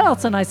someplace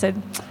else, and I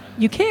said,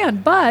 you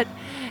can, but.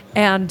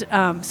 And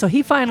so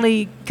he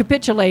finally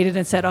capitulated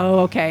and said,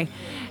 oh, okay.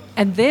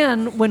 And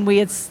then when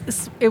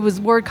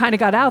word kind of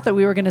got out that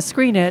we were going to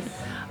screen it,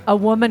 a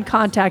woman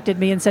contacted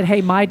me and said,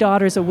 hey, my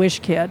daughter's a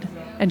Wish kid,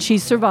 and she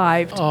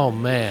survived. Oh,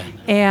 man.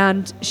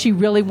 And she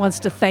really wants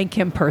to thank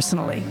him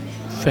personally.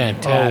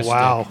 Fantastic. Oh,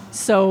 wow.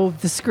 So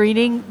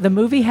the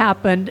movie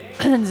happened,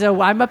 and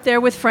so I'm up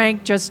there with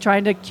Frank just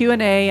trying to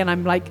Q&A, and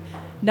I'm like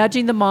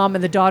nudging the mom,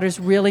 and the daughter's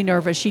really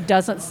nervous. She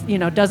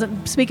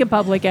doesn't speak in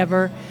public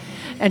ever.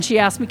 And she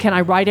asked me, can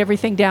I write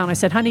everything down? I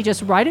said, honey,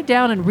 just write it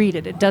down and read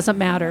it. It doesn't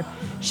matter.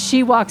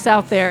 She walks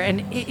out there,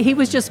 and he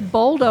was just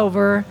bowled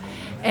over.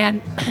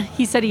 And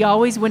he said he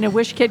always, when a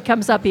Wish kid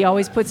comes up, he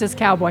always puts his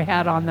cowboy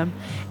hat on them.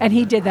 And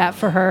he did that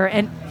for her.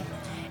 And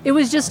it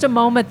was just a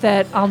moment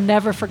that I'll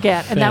never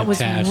forget. And that was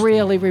Fantastic.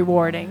 really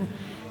rewarding.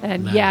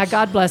 And yeah,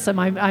 God bless him.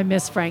 I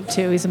miss Frank,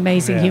 too. He's an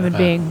amazing human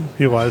being.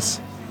 He was.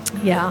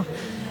 Yeah.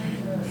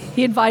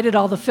 He invited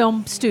all the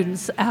film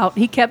students out.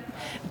 He kept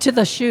to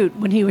the shoot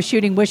when he was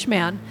shooting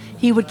Wishman.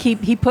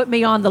 He put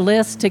me on the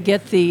list to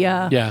get the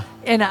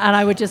and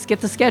I would just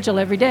get the schedule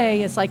every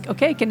day. It's like,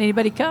 okay, can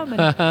anybody come?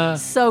 And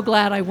so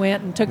glad I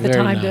went and took the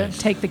Very time nice. to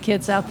take the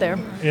kids out there.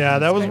 Yeah,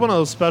 that was one of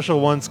those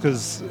special ones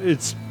because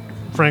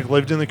Frank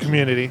lived in the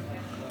community.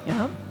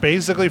 Yeah.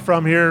 Basically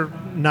from here,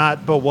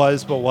 not but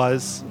was,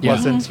 Yeah.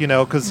 wasn't,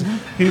 because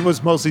he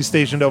was mostly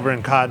stationed over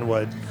in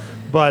Cottonwood.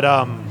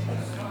 But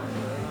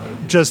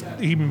just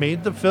he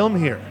made the film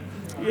here.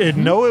 I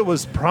know it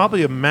was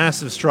probably a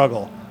massive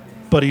struggle,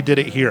 but he did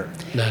it here.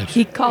 Nice.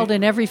 He called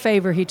in every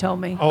favor, he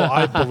told me. Oh,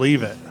 I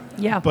believe it.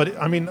 Yeah. But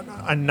I mean,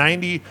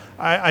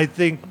 I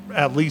think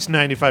at least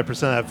 95% of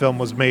that film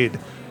was made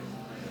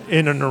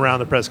in and around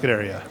the Prescott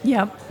area.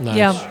 Yeah. Nice.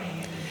 Yeah.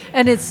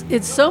 And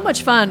it's so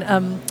much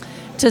fun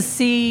to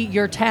see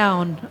your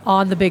town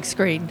on the big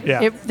screen.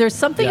 Yeah. There's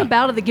something Yeah.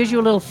 about it that gives you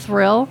a little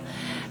thrill.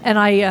 And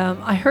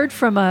I heard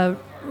from a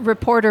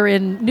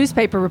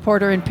newspaper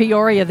reporter in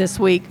Peoria this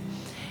week,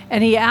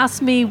 and he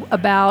asked me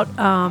about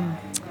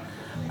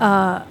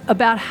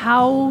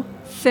how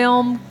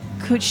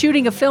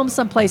shooting a film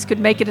someplace could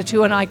make it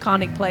to an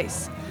iconic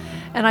place.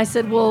 And I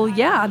said, well,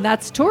 yeah, and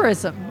that's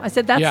tourism. I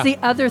said, that's Yeah. the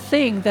other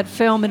thing that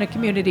film in a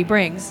community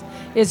brings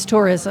is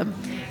tourism,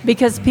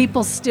 because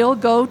people still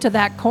go to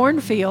that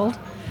cornfield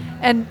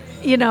And,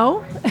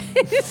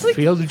 it's like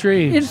Field of in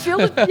Dreams.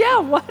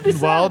 what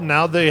is Well, that?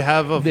 now they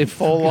have a They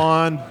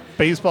full-on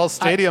baseball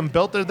stadium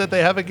built there that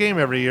they have a game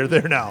every year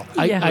there now.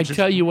 Yeah. I Which is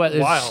tell you what,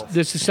 wild.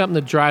 this is something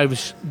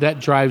that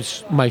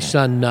drives my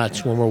son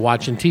nuts when we're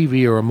watching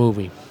TV or a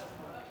movie.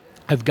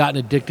 I've gotten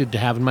addicted to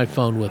having my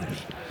phone with me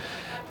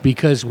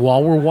because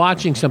while we're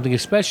watching something,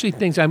 especially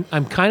things, I'm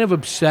kind of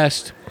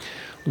obsessed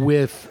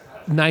with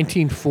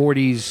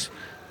 1940s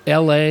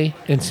L.A.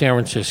 and San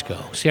Francisco.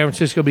 San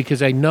Francisco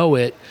because I know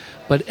it,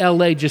 but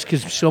L.A. just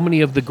because so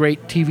many of the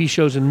great TV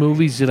shows and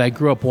movies that I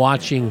grew up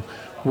watching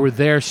were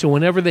there. So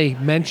whenever they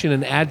mention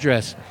an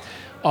address,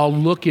 I'll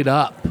look it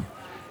up,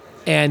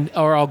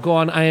 or I'll go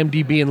on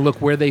IMDb and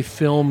look where they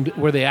filmed,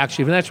 where they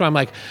actually. And that's why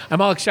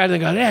I'm all excited. I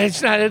go, yeah,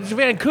 it's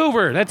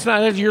Vancouver.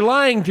 You're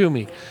lying to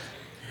me.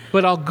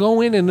 But I'll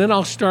go in and then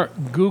I'll start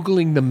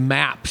Googling the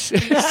maps.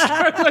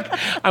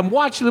 I'm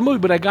watching the movie,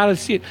 but I got to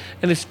see it.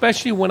 And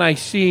especially when I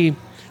see,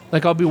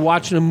 I'll be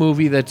watching a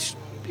movie that's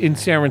in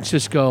San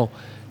Francisco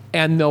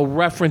and they'll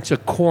reference a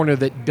corner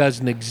that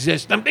doesn't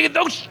exist. I'm thinking,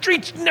 those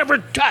streets never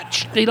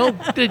touch. They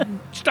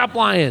stop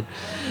lying.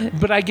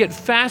 But I get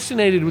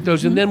fascinated with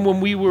those. And then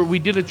when we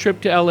did a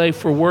trip to LA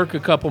for work a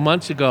couple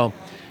months ago,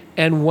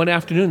 and one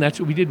afternoon, that's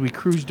what we did. We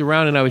cruised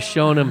around, and I was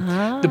showing him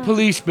the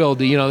police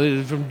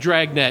building, from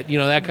Dragnet,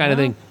 that kind of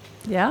thing.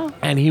 Yeah.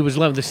 And he was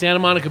loving the Santa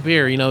Monica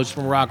Pier, it's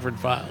from Rockford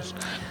Files.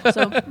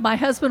 So my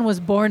husband was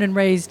born and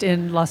raised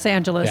in Los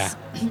Angeles,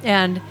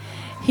 and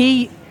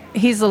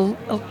he's a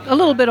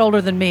little bit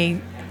older than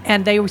me,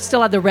 and they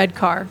still had the red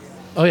car.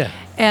 Oh, yeah.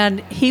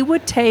 And he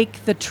would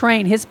take the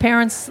train. His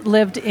parents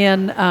lived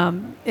in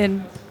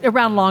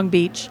around Long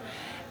Beach,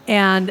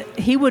 and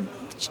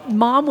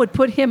Mom would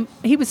put him.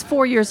 He was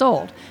 4 years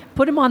old.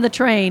 Put him on the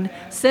train,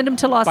 send him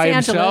to Los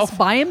Angeles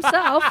by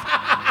himself.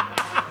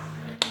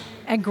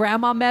 And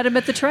Grandma met him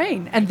at the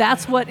train, and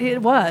that's what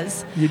it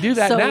was. You do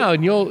that now,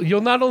 and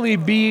you'll not only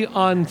be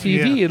on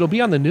TV, it'll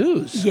be on the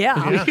news.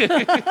 Yeah.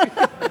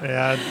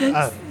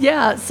 Yeah.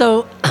 Yeah,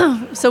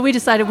 so we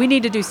decided we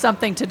need to do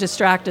something to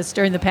distract us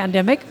during the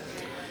pandemic.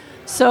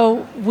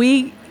 So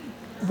we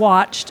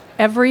watched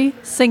every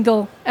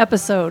single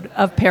episode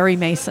of Perry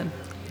Mason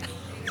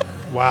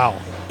Wow.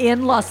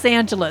 in Los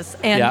Angeles.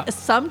 And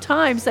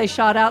sometimes they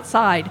shot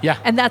outside. Yeah.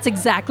 And that's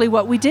exactly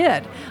what we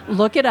did.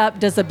 Look it up.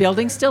 Does the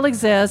building still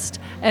exist?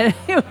 And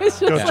it was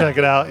just Go check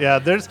it out. Yeah,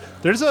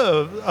 there's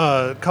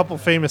a couple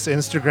famous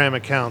Instagram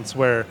accounts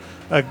where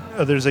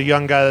there's a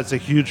young guy that's a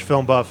huge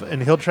film buff,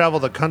 and he'll travel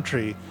the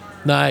country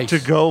Nice. to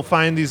go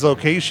find these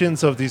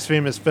locations of these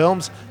famous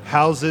films,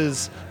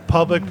 houses,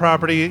 public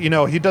property.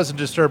 He doesn't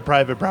disturb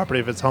private property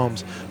if it's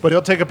homes, but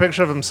he'll take a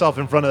picture of himself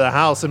in front of the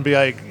house and be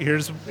like, here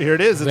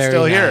it is. It's Very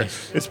still nice.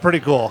 here. It's pretty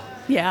cool.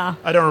 Yeah.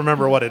 I don't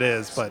remember what it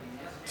is, but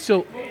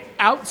So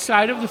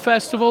outside of the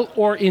festival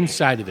or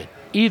inside of it,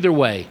 either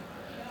way,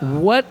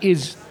 what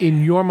is,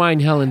 in your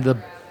mind, Helen, the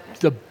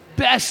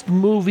best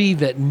movie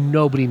that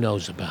nobody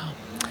knows about?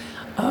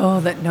 Oh,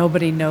 that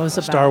nobody knows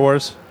about. Star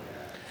Wars.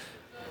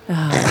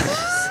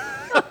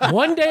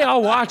 One day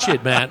I'll watch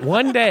it, Matt.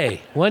 One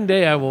day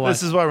I will watch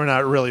This is why we're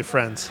not really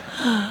friends.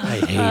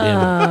 I hate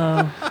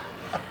him.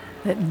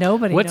 That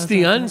nobody What's knows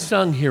the about.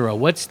 unsung hero?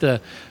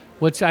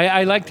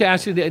 I like to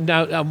ask you,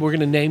 now we're going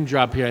to name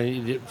drop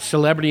here.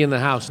 Celebrity in the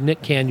house,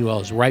 Nick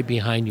Canuel is right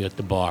behind you at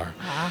the bar.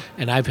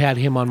 And I've had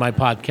him on my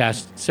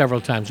podcast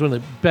several times. One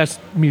of the best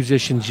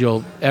musicians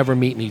you'll ever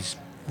meet, and he's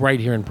right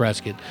here in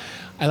Prescott.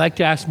 I like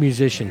to ask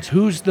musicians,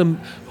 who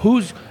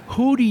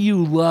do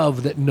you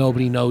love that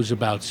nobody knows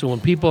about? So when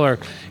people are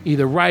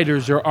either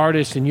writers or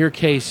artists, in your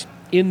case,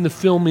 in the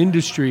film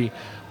industry,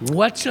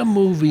 what's a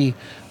movie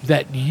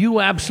that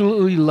you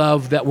absolutely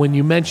love that when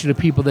you mention to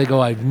people, they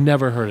go, I've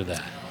never heard of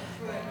that?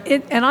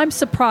 And I'm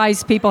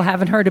surprised people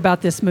haven't heard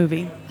about this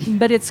movie,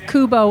 but it's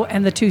Kubo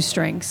and the Two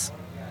Strings.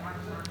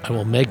 I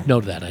will make note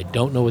of that. I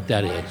don't know what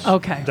that is.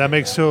 Okay. That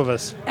makes two of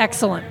us.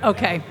 Excellent.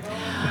 Okay.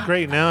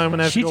 Great. Now I'm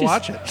gonna have to go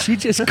watch it. She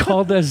just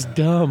called us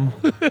dumb.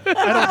 I don't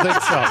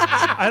think so.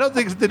 I don't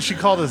think that she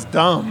called us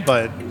dumb,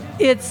 but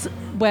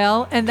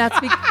And that's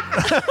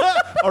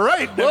all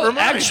right. Never mind.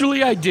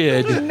 Actually, I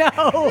did.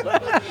 no,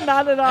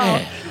 not at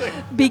all.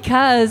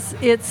 Because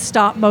it's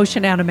stop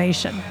motion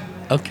animation.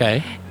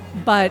 Okay.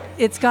 But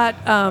it's got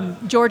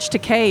George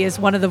Takei is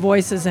one of the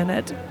voices in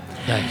it.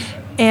 Nice.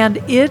 And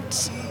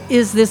it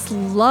is this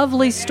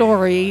lovely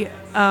story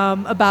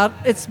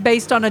it's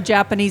based on a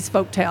Japanese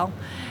folktale.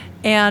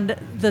 And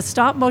the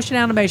stop motion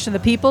animation, the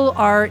people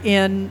are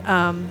in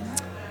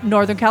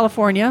Northern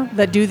California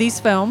that do these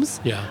films.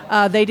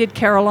 Yeah. They did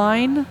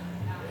Caroline,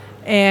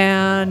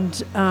 and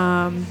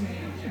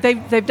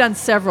they've done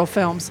several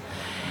films.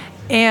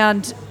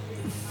 And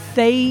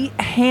they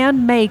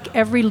hand make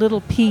every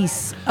little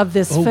piece of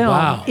this film.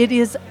 Wow. It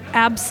is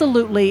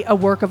absolutely a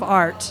work of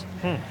art.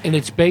 And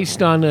it's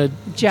based on a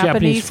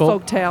Japanese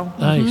folktale.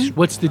 Nice.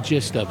 What's the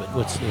gist of it?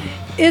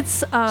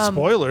 It's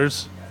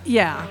Spoilers.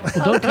 yeah.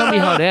 Well, don't tell me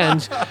how it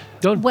ends.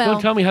 Don't Well-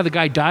 tell me how the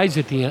guy dies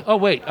at the end. Oh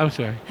wait, I'm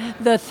sorry.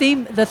 The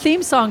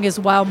theme song is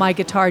 "While My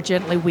Guitar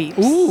Gently Weeps."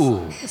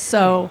 Ooh.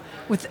 So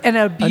and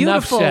a Enough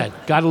beautiful said.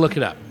 Got to look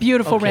it up.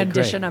 beautiful Okay,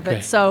 rendition great, of it.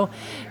 great. So,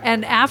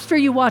 and after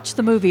you watch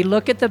the movie,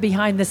 look at the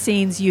behind the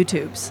scenes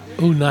YouTubes.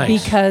 Ooh,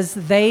 nice. Because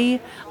they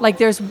like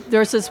there's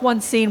this one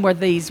scene where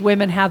these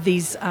women have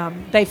these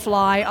they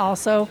fly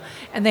also,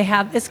 and they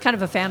have it's kind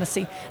of a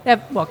fantasy. They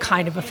have, well,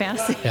 kind of a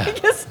fantasy. Yeah. I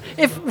guess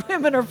if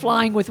women are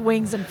flying with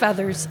wings and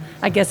feathers,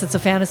 I guess it's a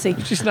fantasy.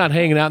 It's just not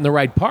hanging out in the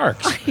right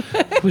parks.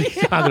 What are you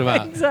talking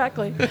about?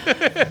 Exactly.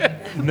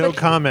 No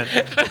comment.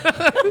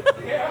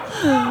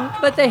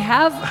 But they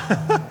have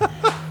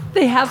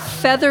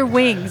feather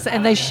wings,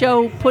 and they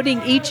show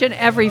putting each and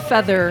every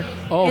feather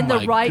Oh, in the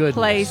my right goodness.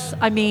 place.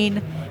 I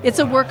mean, it's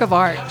a work of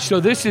art. So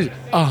this is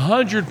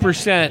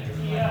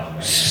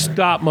 100%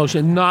 stop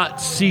motion, not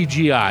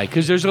CGI,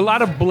 because there's a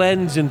lot of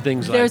blends and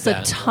things There's like a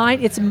that.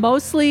 tiny. It's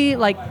mostly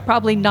like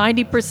probably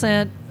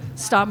 90%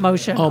 stop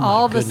motion. Oh, my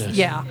All this, goodness.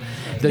 yeah.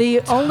 The The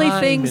only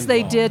time things they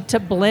involved. did to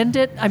blend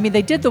it. I mean,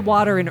 they did the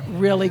water in a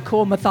really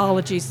cool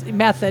mythology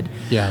method,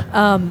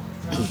 Yeah.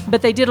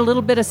 but they did a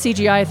little bit of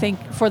CGI, I think,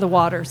 for the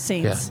water Yeah,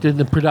 scenes. did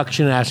the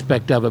production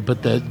aspect of it,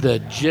 but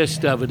the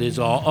gist of it is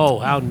all. Oh,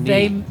 how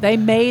neat! They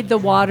made the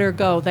water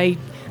go. They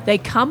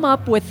come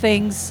up with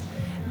things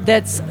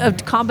that's a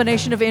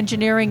combination of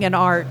engineering and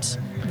art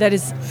that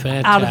is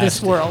out of this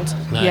Fantastic. world.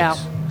 Nice. Yeah.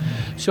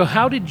 So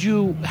how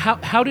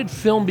did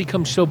film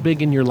become so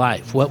big in your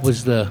life? What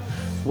was it?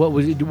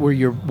 Were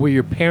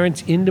your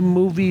parents into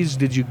movies?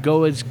 Did you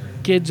go as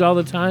kids all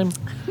the time?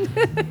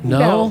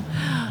 No.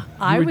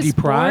 I were was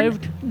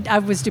deprived? I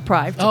was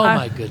deprived. Oh, I-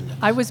 my goodness.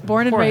 I was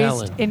born and Poor raised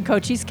Helen. in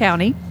Cochise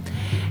County,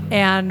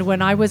 and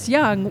when I was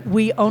young,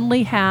 we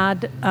only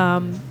had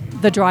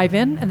the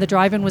drive-in, and the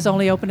drive-in was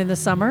only open in the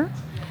summer,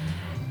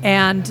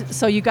 and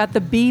so you got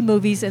the B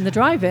movies in the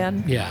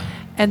drive-in. Yeah.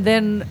 And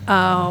then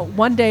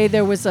one day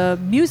there was a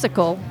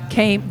musical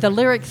came. The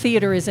Lyric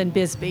Theater is in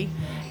Bisbee,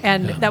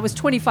 and that was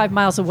 25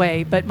 miles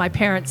away. But my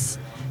parents,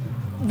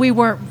 we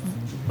were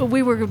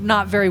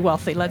not very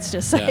wealthy. Let's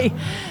just say.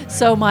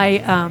 So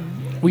my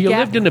Well, you gap-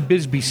 lived in a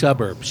Bisbee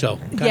suburb, so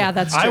Yeah,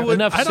 that's true.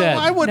 Enough I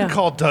said. wouldn't No.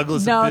 call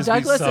Douglas a No, Bisbee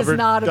Douglas suburb. is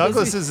not a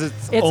Douglas Bisbee. is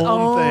its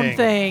own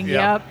thing.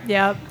 Yeah.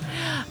 Yep.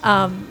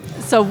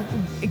 So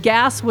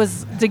gas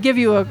was, to give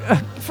you a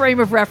frame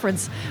of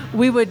reference,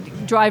 we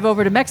would drive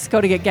over to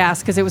Mexico to get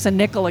gas because it was a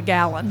nickel a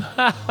gallon.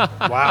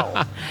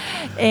 Wow.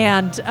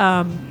 And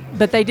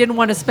but they didn't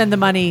want to spend the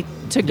money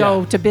to go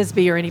Yeah. to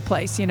Bisbee or any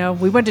place. You know,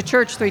 we went to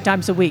church 3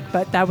 times a week,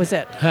 but that was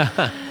it.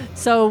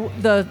 So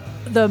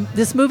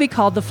this movie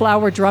called The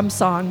Flower Drum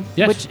Song,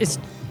 Yes. which is,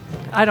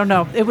 I don't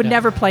know, it would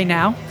never play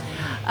now,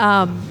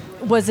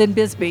 was in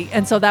Bisbee,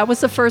 and so that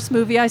was the first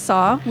movie I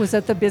saw. Was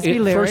at the Bisbee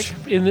Lyric.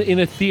 First in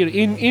a theater,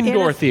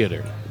 indoor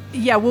theater.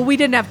 Yeah, well, we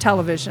didn't have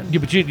television. Yeah,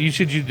 but you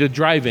said you did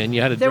drive-in.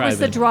 You had a There drive-in. was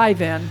the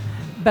drive-in,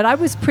 but I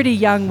was pretty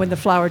young when The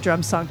Flower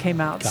Drum Song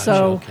came out, Gotcha,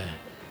 so okay.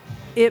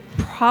 it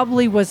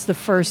probably was the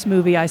first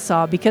movie I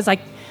saw because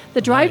the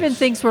drive-in Nice.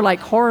 things were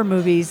like horror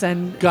movies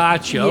and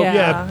Gotcha.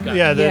 Yeah. okay.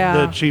 Yeah, the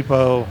Yeah.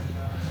 cheapo.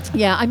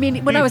 yeah. I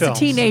mean, when I was a B-films,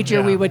 teenager,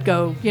 yeah. we would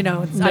go. You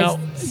know, Now,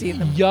 I see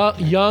them.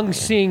 young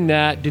seeing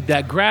that, did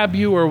that grab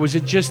you, or was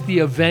it just the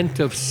event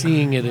of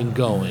seeing it and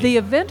going? The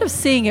event of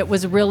seeing it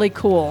was really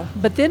cool,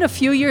 but then a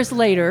few years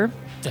later,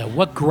 Yeah,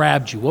 what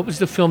grabbed you? What was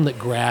the film that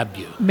grabbed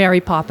you?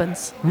 Mary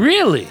Poppins.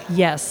 Really?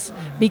 Yes,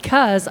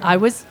 because I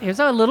was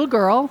a little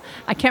girl.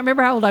 I can't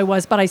remember how old I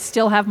was, but I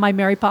still have my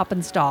Mary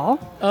Poppins doll.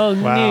 Oh,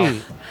 Wow.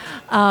 neat.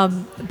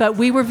 But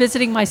we were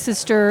visiting my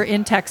sister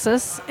in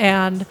Texas,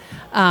 and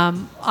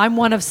I'm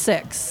one of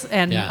 6,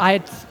 and Yeah. I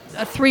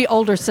had 3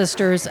 older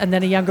sisters and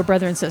then a younger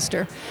brother and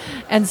sister.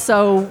 And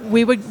so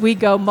we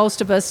go,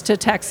 most of us, to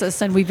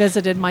Texas, and we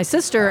visited my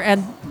sister,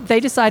 and they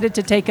decided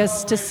to take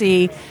us to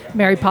see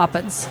Mary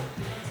Poppins.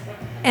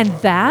 And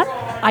that,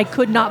 I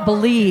could not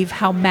believe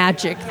how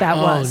magic that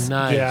was. Oh,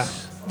 nice. Yeah.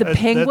 The That's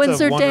penguins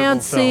a are wonderful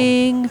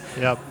dancing.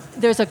 film. Yep.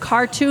 There's a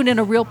cartoon and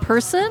a real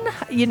person.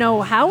 You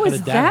know, how is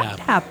did that that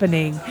happen?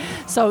 happening?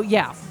 So,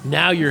 yeah.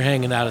 Now you're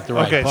hanging out at the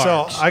right Okay,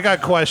 parks. so I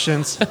got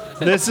questions.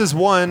 This is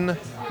one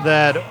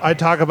that I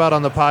talk about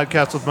on the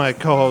podcast with my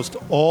co-host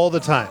all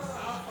the time.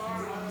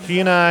 He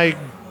and I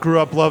grew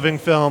up loving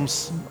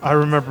films. I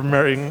remember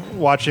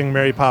watching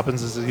Mary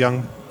Poppins as a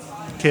young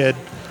kid.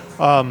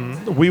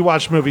 We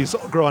watched movies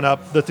growing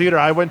up. The theater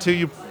I went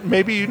to,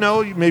 maybe you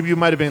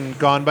might have been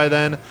gone by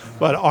then,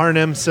 but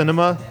R&M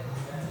Cinema.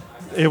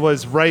 It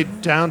was right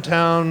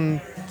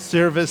downtown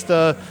Sierra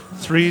Vista,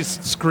 3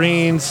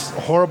 screens,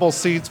 horrible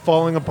seats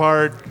falling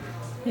apart.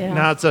 Yeah.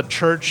 Now it's a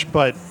church,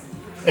 but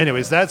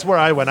anyways, that's where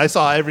I went. I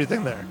saw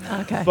everything there.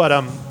 Okay. But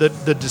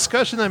the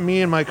discussion that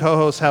me and my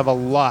co-hosts have a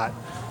lot,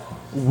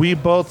 we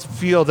both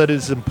feel that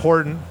it's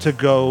important to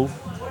go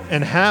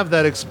and have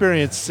that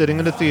experience sitting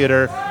in the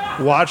theater,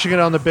 watching it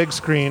on the big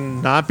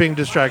screen, not being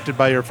distracted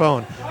by your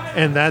phone.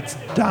 And that's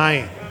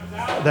dying.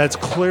 That's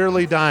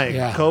clearly dying.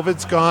 Yeah.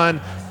 COVID's gone.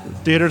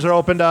 Theaters are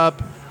opened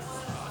up.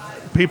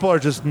 People are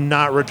just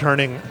not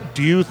returning.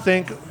 Do you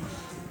think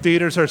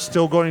theaters are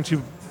still going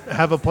to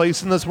have a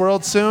place in this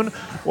world soon?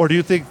 Or do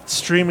you think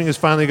streaming is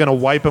finally going to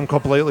wipe them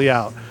completely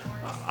out?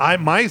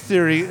 My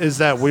theory is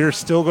that we're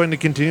still going to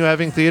continue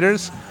having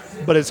theaters,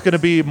 but it's going to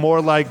be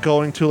more like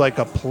going to like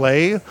a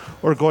play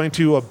or going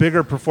to a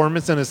bigger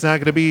performance, and it's not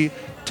going to be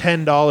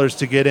 $10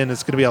 to get in.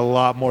 It's going to be a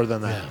lot more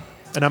than that,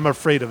 and I'm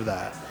afraid of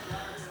that.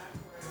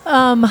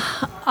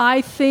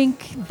 I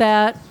think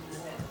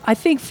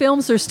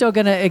films are still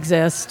going to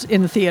exist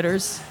in the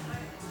theaters,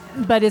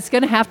 but it's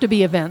going to have to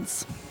be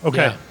events. Okay.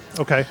 Yeah.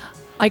 Okay.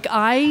 Like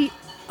I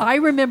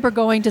remember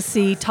going to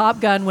see Top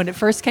Gun when it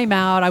first came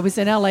out. I was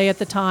in LA at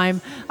the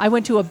time. I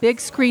went to a big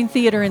screen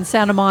theater in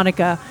Santa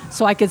Monica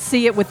so I could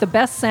see it with the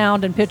best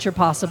sound and picture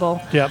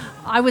possible. Yep.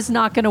 I was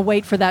not going to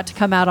wait for that to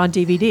come out on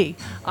DVD.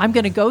 I'm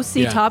going to go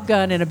see Top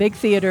Gun in a big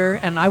theater,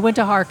 and I went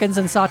to Harkins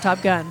and saw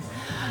Top Gun.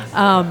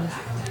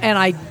 And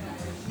I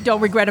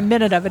don't regret a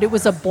minute of it. It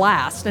was a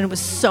blast, and it was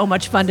so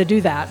much fun to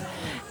do that.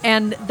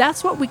 And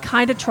that's what we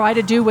kind of try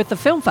to do with the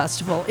film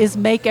festival, is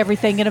make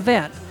everything an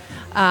event.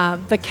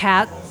 The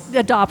cat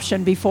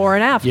adoption before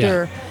and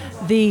after.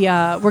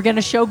 We're going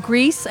to show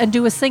Grease and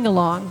do a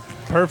sing-along.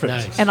 Perfect.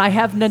 Nice. And I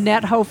have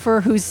Nanette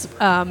Hofer, who's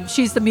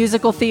she's the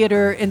musical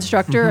theater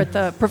instructor at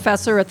the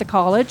professor at the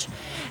college,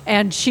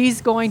 and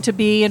she's going to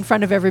be in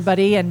front of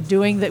everybody and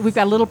doing that. We've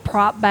got a little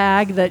prop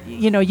bag that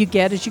you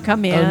get as you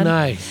come in. Oh,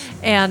 nice.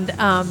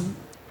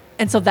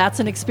 And so that's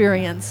an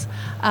experience.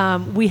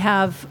 We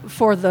have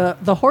for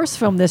the horse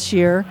film this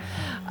year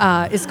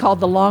is called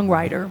The Long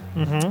Rider,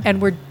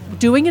 and we're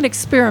doing an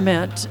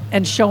experiment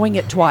and showing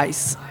it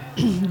twice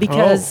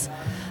because.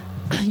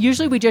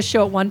 Usually we just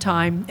show it one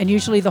time, and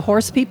usually the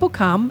horse people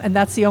come, and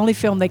that's the only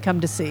film they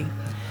come to see.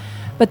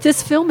 But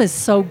this film is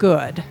so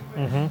good.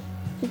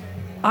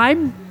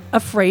 I'm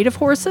afraid of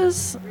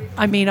horses.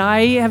 I mean,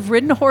 I have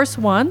ridden a horse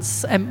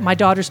once, and my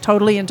daughter's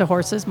totally into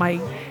horses. My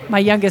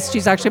youngest,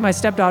 she's actually my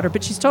stepdaughter,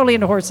 but she's totally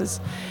into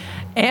horses.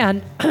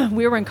 And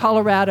we were in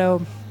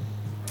Colorado.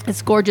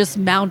 It's gorgeous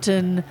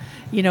mountain,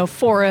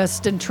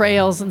 forest and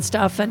trails and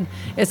stuff. And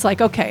it's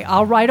like, okay,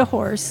 I'll ride a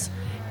horse.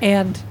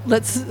 And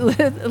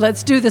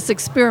let's do this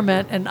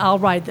experiment, and I'll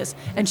ride this.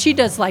 And she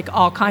does like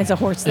all kinds of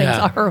horse things.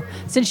 Yeah.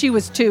 Since she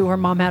was 2, her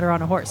mom had her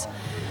on a horse.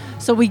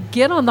 So we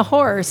get on the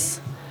horse,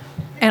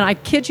 and I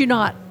kid you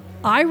not,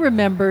 I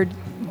remembered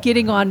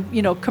getting on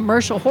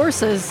commercial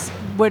horses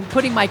when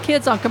putting my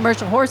kids on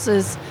commercial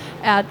horses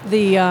at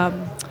the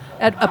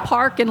at a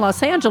park in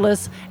Los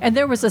Angeles, and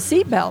there was a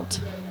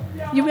seatbelt.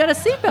 You've got a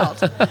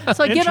seatbelt.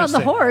 So I get on the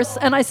horse,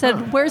 and I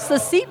said, "Where's the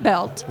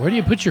seatbelt?" Where do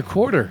you put your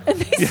quarter?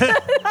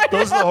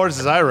 Those are the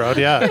horses I rode,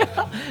 yeah.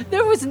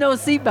 There was no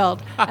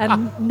seatbelt,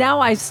 and now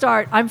I'm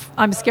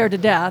scared to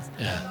death.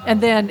 Yeah. And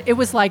then it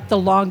was like the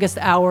longest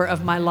hour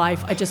of my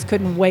life. I just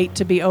couldn't wait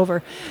to be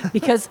over,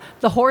 because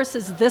the horse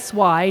is this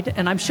wide,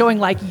 and I'm showing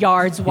like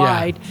yards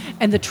wide,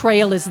 and the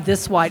trail is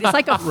this wide. It's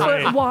like a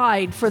foot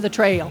wide for the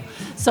trail.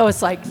 So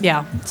it's like,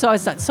 so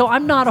it's done. So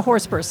I'm not a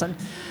horse person.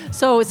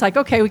 So it's like,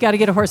 okay, we got to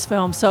get a horse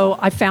film. So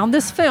I found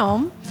this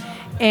film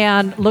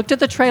and looked at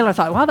the trailer. I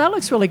thought, wow, that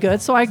looks really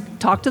good. So I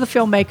talked to the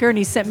filmmaker, and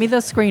he sent me the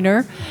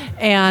screener.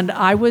 And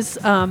I was,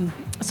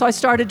 so I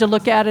started to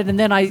look at it, and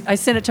then I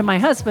sent it to my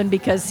husband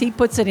because he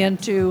puts it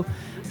into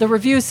the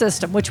review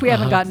system, which we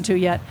haven't gotten to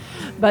yet.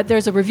 But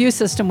there's a review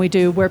system we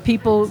do where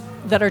people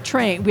that are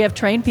trained, we have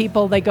trained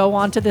people, they go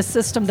onto this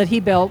system that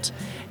he built,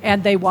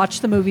 and they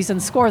watch the movies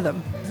and score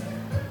them.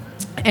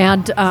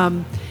 And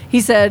he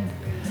said,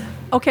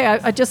 okay,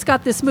 I just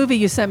got this movie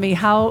you sent me.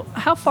 How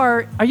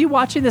far are you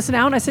watching this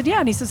now? And I said, yeah.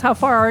 And he says, how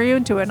far are you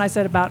into it? And I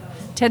said, about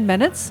 10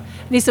 minutes.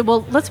 And he said,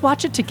 well, let's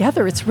watch it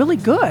together. It's really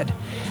good.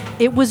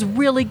 It was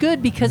really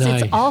good because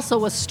Nice. it's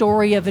also a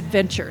story of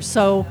adventure.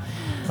 So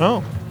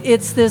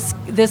it's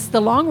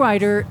the Long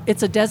Rider,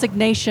 it's a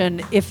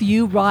designation. If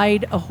you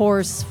ride a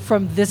horse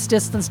from this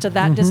distance to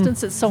that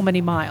distance, it's so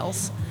many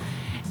miles.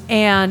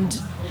 And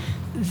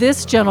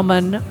this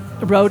gentleman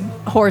rode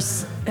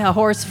a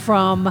horse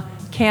from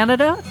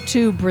Canada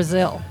to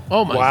Brazil.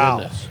 Oh my Wow.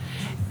 goodness!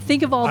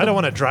 Think of all I don't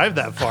want to drive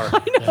that far.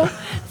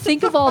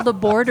 think of all the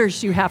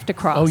borders you have to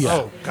cross. Oh, yeah.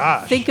 Oh,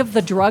 gosh. Think of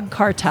the drug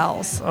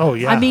cartels. Oh,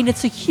 yeah. I mean,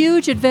 it's a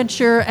huge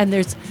adventure,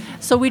 and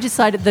so we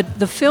decided that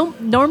the film.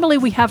 Normally,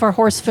 we have our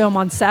horse film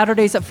on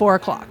Saturdays at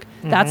 4:00.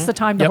 That's the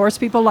time the horse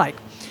people like.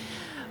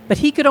 But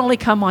he could only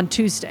come on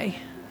Tuesday,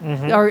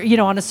 or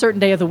on a certain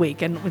day of the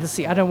week. And let's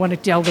see, I don't want to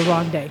tell the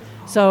wrong day.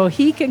 So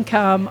he can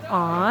come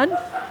on.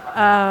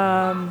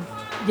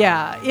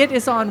 It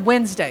is on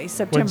Wednesday,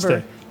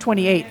 September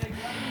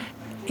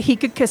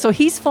 28th. So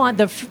he's flying.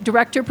 The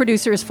director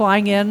producer is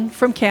flying in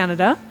from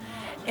Canada,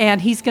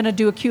 and he's going to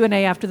do a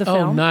Q&A after the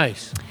film. Oh,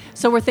 nice.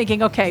 So we're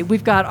thinking, okay,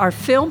 we've got our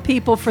film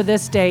people for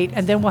this date,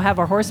 and then we'll have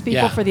our horse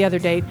people for the other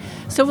date.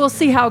 So we'll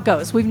see how it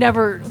goes. We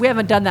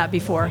haven't done that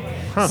before.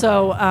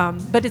 So,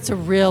 but it's a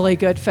really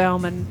good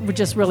film, and we're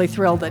just really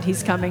thrilled that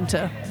he's coming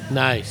to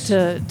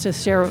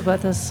share it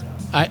with us.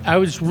 I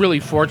was really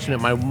fortunate.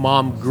 My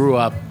mom grew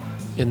up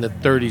in the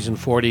 30s and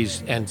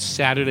 40s, and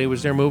Saturday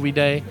was their movie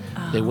day.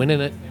 They went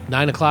in at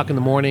 9 o'clock in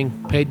the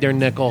morning, paid their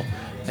nickel,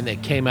 and they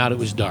came out. It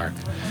was dark.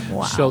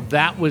 Wow. So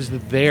that was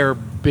their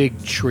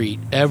big treat.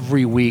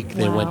 Every week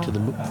they went to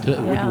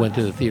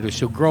the theater.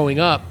 So growing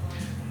up,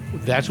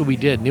 That's what we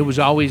did. And it was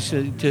always,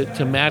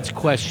 to Matt's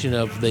question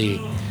of the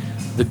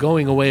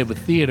going away of a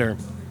theater,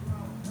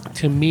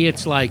 to me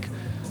it's like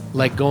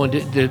going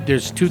to,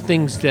 there's two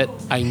things that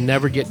I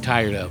never get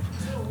tired of.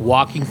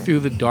 Walking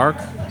through the dark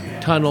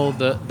tunnel,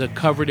 the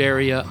covered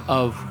area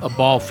of a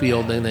ball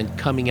field, and then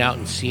coming out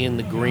and seeing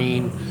the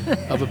green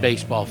of a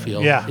baseball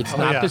field. Yeah. It's Oh,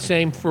 not yeah. the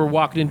same for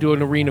walking into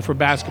an arena for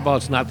basketball.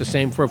 It's not the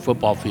same for a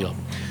football field.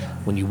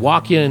 When you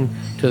walk in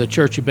to the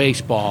Church of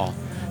Baseball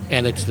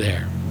and it's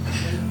there,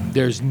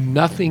 there's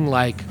nothing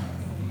like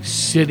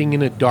sitting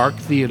in a dark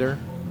theater,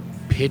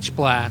 pitch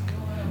black,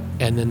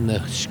 and then the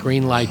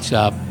screen lights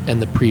up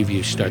and the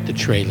previews start, the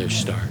trailers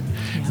start.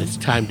 And it's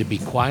time to be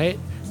quiet.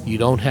 You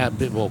don't have,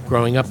 well,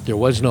 growing up, there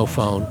was no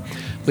phone,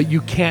 but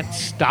you can't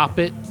stop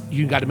it.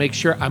 You got to make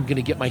sure I'm going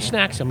to get my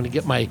snacks. I'm going to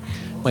get my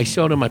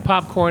soda, my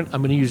popcorn.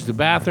 I'm going to use the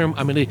bathroom.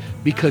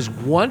 Because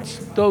once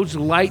those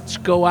lights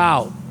go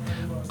out,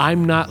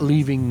 I'm not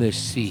leaving this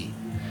seat.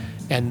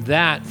 And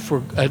that,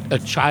 for a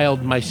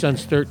child, my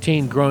son's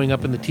 13, growing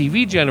up in the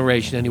TV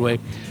generation anyway,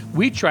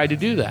 we tried to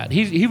do that.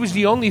 He was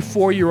the only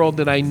 4-year-old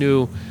that I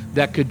knew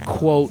that could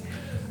quote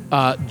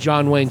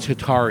John Wayne's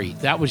Hatari.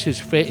 That was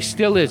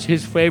still is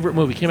his favorite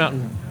movie. Came out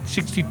in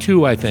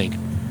 '62, I think.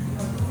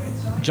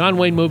 John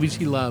Wayne movies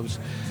he loves.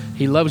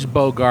 He loves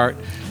Bogart.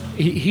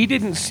 He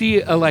didn't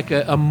see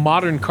a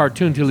modern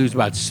cartoon till he was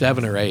about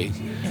 7 or 8.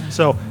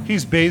 So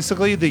he's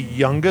basically the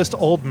youngest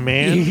old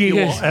man He you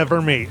will is.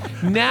 ever meet.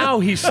 Now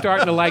he's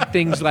starting to like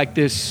things like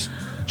this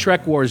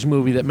Trek Wars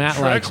movie that Matt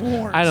Trek likes.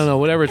 Wars. I don't know,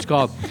 whatever it's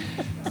called.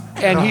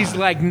 And he's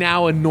like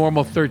now a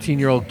normal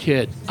 13-year-old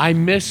kid. I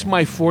miss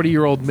my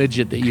 40-year-old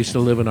midget that used to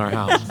live in our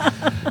house.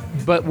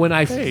 But when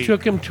I Hey,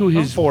 took him to I'm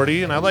his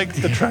 40 and I like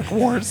the Trek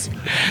Wars.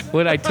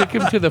 when I took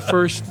him to the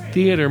first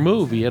theater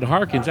movie at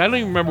Harkins, I don't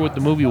even remember what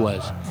the movie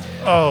was.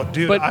 Oh,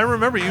 dude, But- I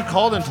remember you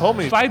called and told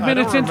me. 5 I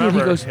minutes don't into it, he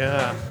remember. goes,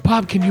 yeah.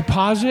 Bob, can you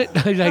pause it?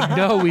 I was like,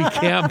 no, we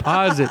can't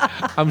pause it.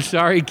 I'm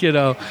sorry,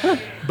 kiddo.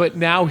 But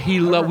now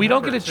we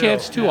don't get a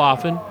chance too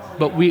often,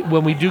 but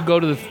when we do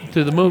go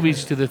to the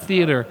movies, to the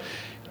theater,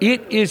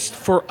 it is,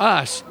 for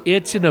us,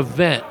 it's an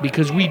event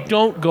because we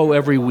don't go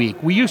every week.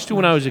 We used to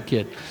when I was a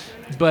kid.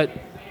 But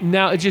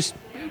now it just,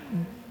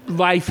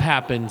 life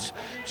happens.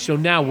 So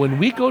now when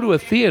we go to a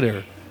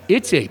theater,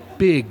 it's a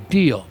big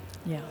deal.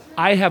 Yeah.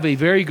 I have a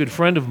very good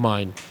friend of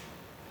mine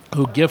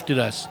who gifted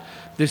us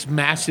this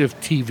massive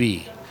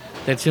TV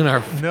that's in our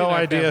No in our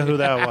idea family. who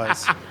that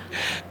was.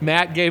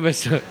 Matt gave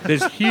us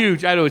this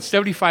huge, I don't know, it's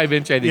 75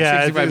 inch, I think, Yeah,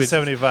 I 65 think inch. it's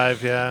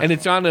 75, yeah. And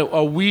it's on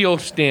a wheel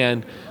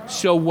stand.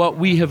 So what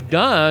we have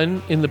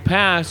done in the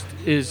past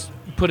is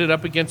put it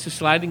up against a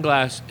sliding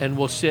glass and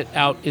we'll sit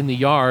out in the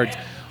yard.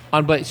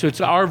 So it's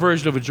our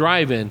version of a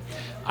drive-in.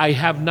 I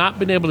have not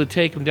been able to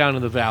take them down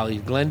in the valley.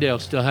 Glendale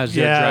still has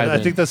their yeah, drive-in.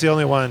 I think that's the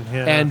only one.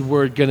 Yeah. And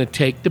we're going to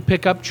take the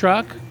pickup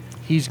truck.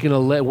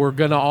 We're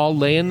going to all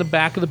lay in the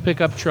back of the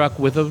pickup truck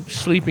with a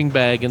sleeping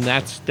bag, and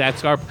it's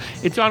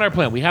on our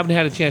plan. We haven't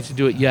had a chance to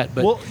do it yet,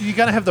 but well, you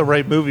got to have the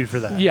right movie for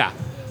that. yeah.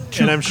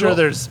 And I'm sure go-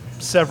 there's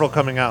several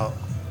coming out.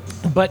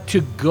 But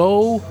to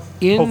go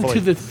into Hopefully.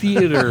 the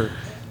theater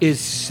is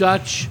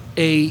such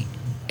an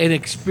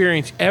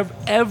experience.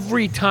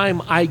 Every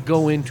time I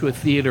go into a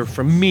theater,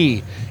 for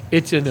me,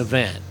 it's an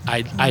event.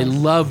 I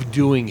love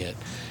doing it.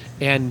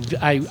 And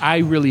I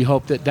really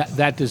hope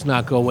that does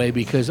not go away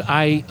because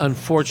I,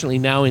 unfortunately,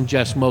 now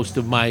ingest most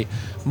of my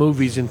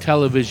movies and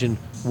television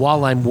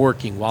while I'm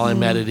working, while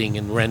I'm editing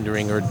and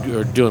rendering or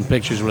doing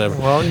pictures or whatever.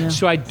 Well, yeah.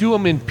 So I do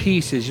them in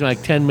pieces,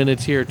 like 10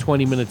 minutes here,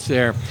 20 minutes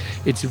there.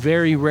 It's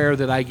very rare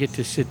that I get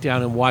to sit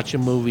down and watch a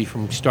movie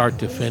from start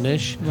to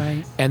finish.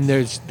 Right. And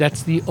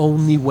that's the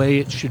only way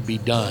it should be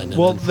done. And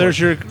Well, there's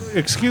your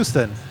excuse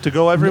then to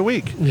go every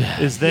week.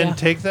 Is then Yeah.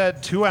 take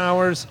that 2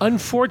 hours,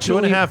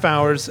 Unfortunately, 2.5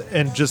 hours,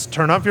 and just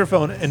turn off your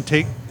phone and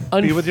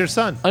be with your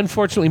son.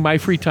 Unfortunately, my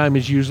free time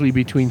is usually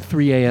between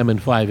 3 a.m.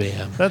 and 5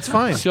 a.m. That's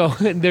fine. So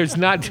there's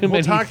not too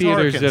many talk to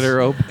theaters Harkins. that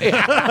are open.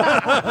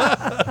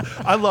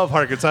 I love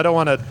Harkins. I don't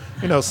want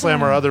to,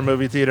 slam our other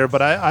movie theater,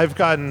 but I've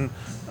gotten.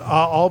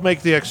 I'll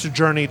make the extra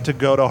journey to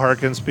go to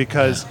Harkins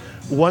because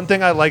one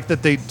thing I like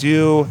that they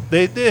do,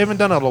 they haven't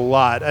done it a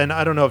lot, and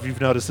I don't know if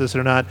you've noticed this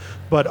or not,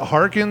 but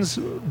Harkins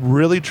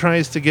really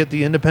tries to get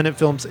the independent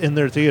films in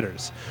their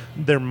theaters.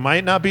 There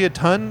might not be a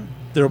ton.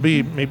 There'll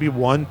be maybe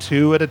 1,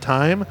 2 at a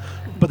time,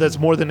 but that's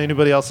more than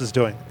anybody else is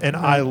doing, and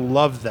I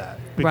love that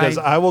because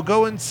Right. I will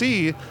go and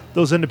see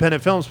those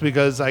independent films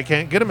because I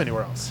can't get them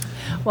anywhere else.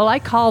 Well, I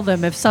call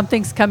them if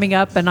something's coming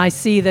up and I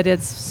see that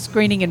it's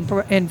screening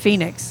in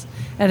Phoenix,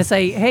 and I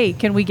say, "Hey,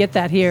 can we get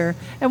that here?"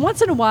 And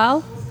once in a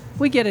while,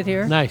 we get it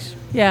here. Nice.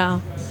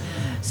 Yeah.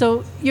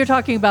 So you're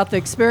talking about the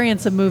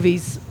experience of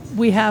movies.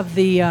 We have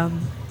the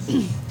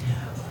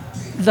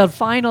the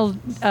final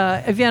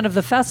event of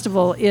the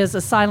festival is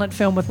a silent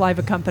film with live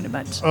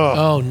accompaniment.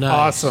 Oh,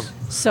 nice. Awesome.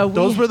 So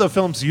Those were the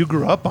films you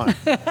grew up on.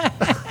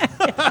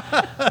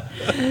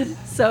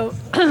 so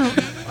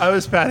I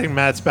was patting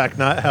Matt's back,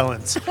 not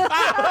Helen's.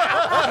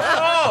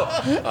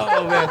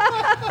 Oh man.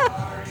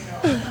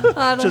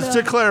 I don't Just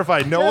know. to clarify,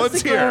 no Just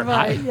one's to here.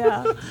 clarify,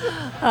 yeah.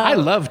 I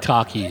love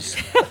talkies.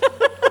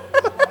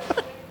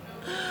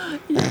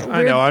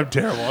 I know, I'm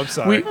terrible. I'm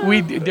sorry.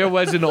 There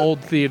was an old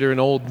theater, an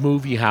old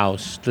movie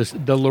house,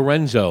 the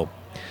Lorenzo,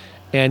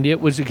 and it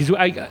was because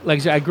like I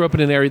said, I grew up in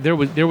an area. There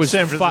was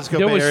San Francisco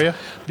Bay Area?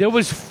 There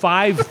was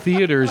 5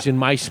 theaters in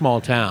my small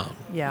town.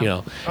 Yeah. You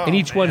know, Oh, and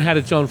each one man. had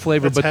its own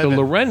flavor. That's but heaven.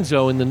 the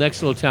Lorenzo in the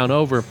next little town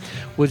over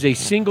was a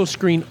single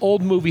screen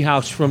old movie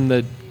house from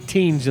the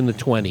teens and the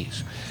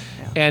 20s,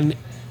 and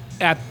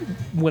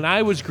when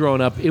I was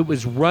growing up, it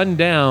was run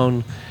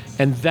down.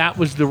 And that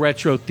was the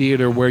retro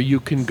theater where you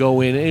can go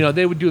in. You know,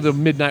 they would do the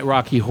Midnight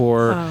Rocky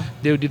Horror. Oh.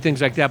 They would do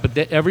things like that. But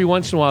every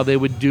once in a while, they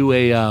would do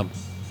a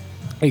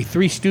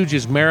Three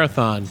Stooges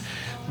marathon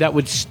that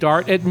would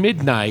start at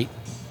midnight,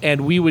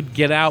 and we would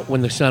get out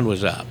when the sun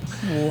was up.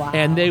 Wow.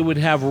 And they would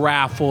have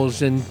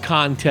raffles and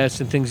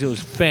contests and things. It was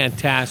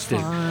fantastic.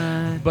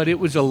 Fun. But it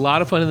was a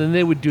lot of fun. And then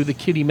they would do the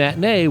kiddie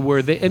matinee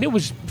and it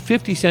was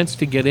 50 cents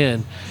to get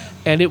in.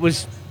 And it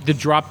was to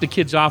drop the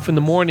kids off in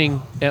the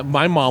morning.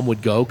 My mom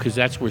would go because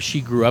that's where she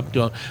grew up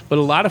doing. But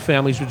a lot of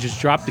families would just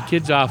drop the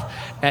kids off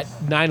at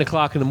 9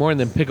 o'clock in the morning,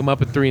 then pick them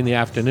up at 3 in the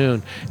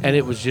afternoon. And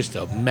it was just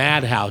a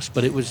madhouse.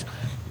 But it was,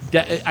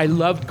 I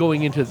loved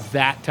going into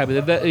that type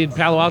of, in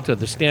Palo Alto,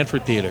 the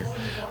Stanford Theater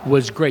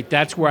was great.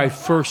 That's where I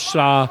first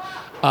saw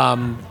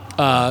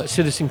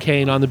Citizen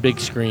Kane on the big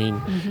screen.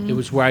 Mm-hmm. It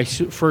was where I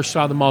first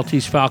saw the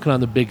Maltese Falcon on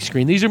the big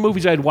screen. These are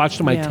movies I'd watched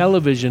on my Yeah.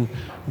 television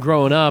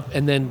growing up,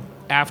 and then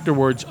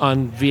afterwards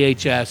on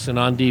VHS and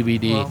on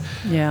DVD. Well,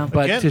 Yeah.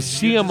 but Again, to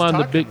see you're them just on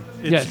the talking.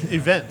 big, It's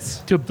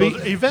events. To be-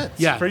 Those are events.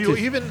 yeah, For you,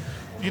 to- even,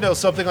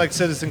 something like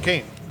Citizen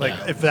Kane. Like,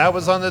 Yeah. if that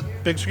was on the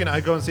big screen,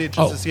 I'd go and see it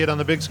just Oh. to see it on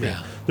the big screen. Yeah.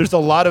 There's a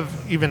lot of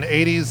even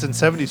 80s and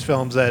 70s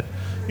films that,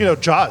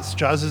 Jaws.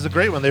 Jaws is a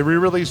great one. They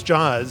re-released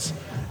Jaws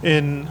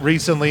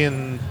recently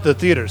in the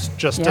theaters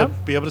just to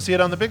Yep. be able to see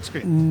it on the big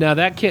screen. now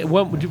that came,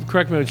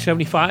 correct me,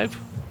 75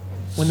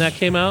 when that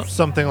came out?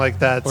 Something like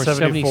that. Or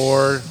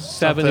 74.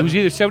 77. It was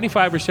either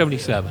 75 or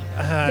 77.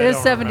 It is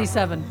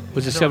 77.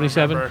 Was it I don't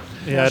 77? remember.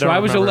 Yeah, I so don't I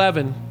was remember.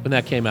 11 when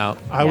that came out.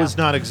 I was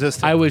not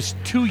existent. I was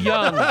too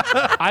young.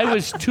 I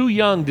was too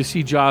young to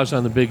see Jaws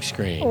on the big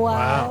screen.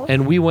 Wow.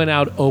 And we went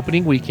out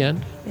opening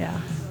weekend, Yeah.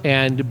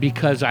 and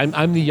because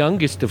I'm the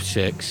youngest of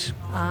 6,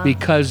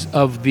 because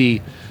of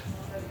the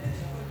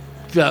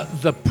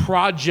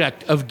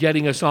project of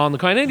getting us all in the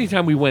car. And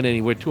anytime we went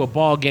anywhere, to a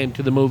ball game,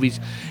 to the movies,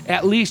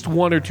 at least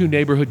 1 or 2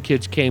 neighborhood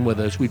kids came with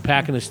us. We'd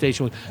pack in the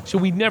station, so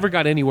we never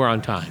got anywhere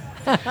on time.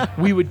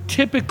 We would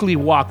typically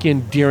walk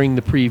in during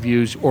the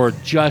previews or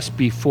just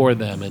before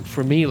them. And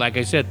for me, like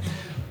I said,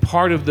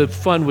 part of the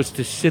fun was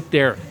to sit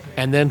there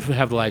and then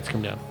have the lights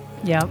come down.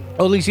 Yep.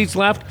 Only seats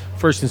left,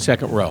 first and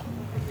second row.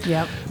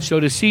 Yep.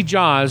 So to see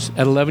Jaws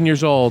at 11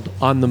 years old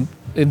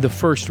in the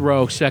first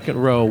row, second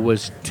row,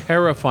 was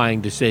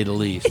terrifying to say the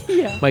least.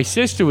 Yeah. My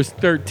sister was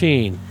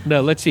 13.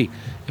 No, let's see.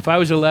 If I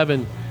was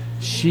 11,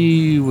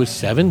 she was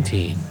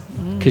 17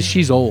 because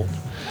she's old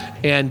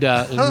and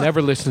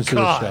never listens to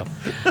God.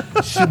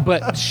 the show.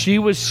 But she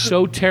was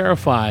so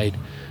terrified.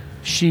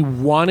 She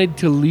wanted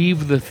to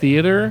leave the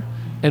theater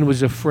and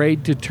was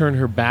afraid to turn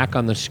her back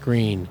on the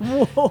screen.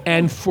 Whoa.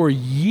 And for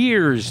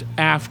years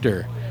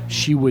after,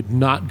 she would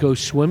not go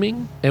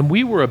swimming. And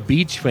we were a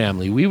beach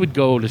family. We would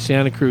go to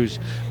Santa Cruz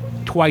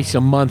twice a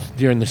month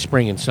during the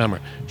spring and summer.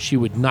 She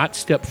would not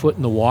step foot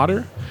in the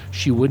water.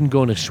 She wouldn't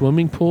go in a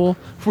swimming pool.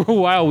 For a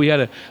while, we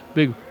had a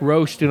big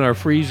roast in our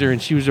freezer, and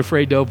she was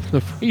afraid to open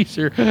the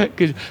freezer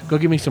because, go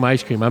get me some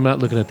ice cream. I'm not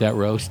looking at that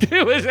roast.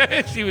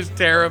 She was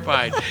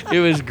terrified.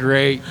 It was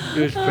great. It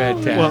was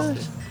fantastic. Well,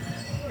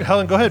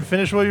 Helen, go ahead.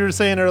 Finish what you were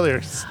saying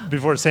earlier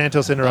before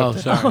Santos Oh,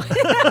 interrupted. sorry.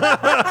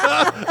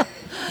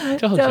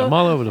 Told you, I'm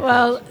all over the place.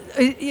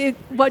 Well,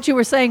 what you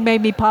were saying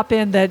made me pop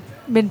into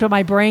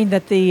my brain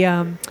that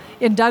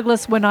in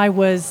Douglas, when I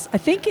was, I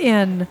think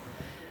in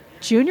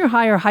junior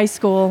high or high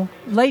school,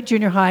 late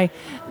junior high,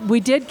 we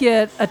did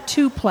get a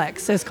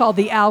 2-plex. It's called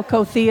the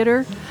Alco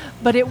Theater,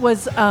 but it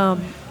was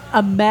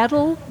a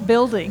metal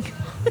building.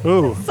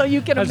 Ooh. So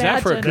you can How's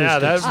that for imagine. Yeah,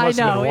 that I must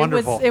have know been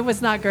wonderful. it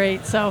was not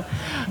great. So,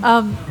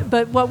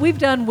 but what we've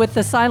done with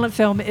the silent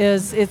film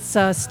is it's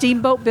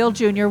Steamboat Bill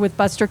Jr. with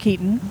Buster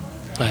Keaton.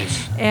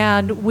 Nice.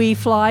 And we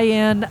fly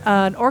in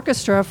an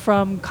orchestra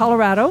from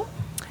Colorado,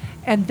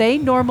 and they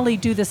normally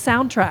do the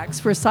soundtracks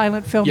for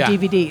silent film Yeah.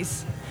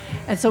 DVDs.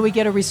 And so we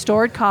get a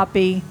restored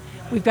copy.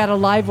 We've got a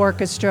live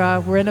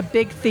orchestra. We're in a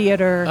big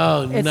theater.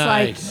 Oh, it's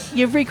nice. like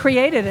you've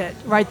recreated it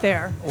right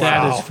there.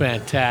 That Wow. is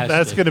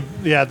fantastic.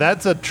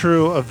 That's a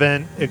true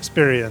event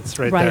experience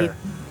right there.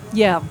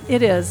 Yeah,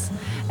 it is.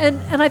 And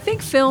I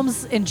think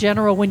films in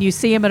general, when you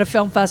see them at a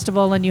film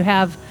festival and you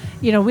have,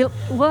 we'll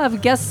have a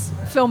guest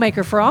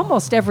filmmaker for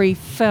almost every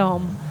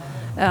film,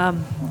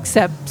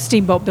 except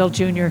Steamboat Bill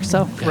Jr.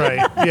 So Right.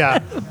 Yeah.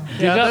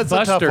 Yeah, got that's a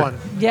Buster. tough one.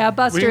 yeah, We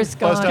Buster's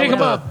can bust gone. out Pick with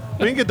him up.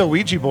 We can get the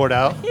Ouija board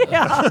out.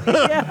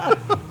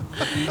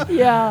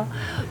 Yeah,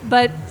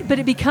 but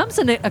it becomes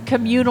a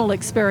communal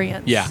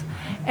experience. Yeah.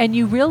 And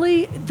you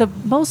really, the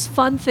most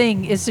fun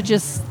thing is to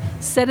just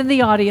sit in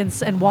the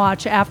audience and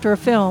watch after a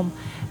film,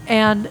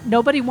 and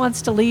nobody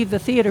wants to leave the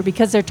theater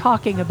because they're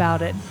talking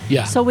about it.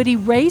 Yeah. So it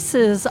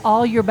erases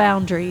all your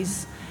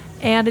boundaries.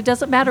 And it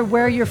doesn't matter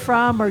where you're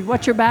from or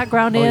what your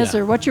background is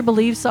or what your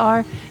beliefs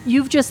are.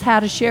 You've just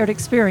had a shared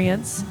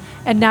experience,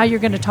 and now you're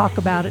going to talk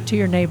about it to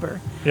your neighbor.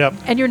 Yep.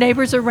 And your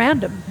neighbors are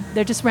random.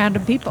 They're just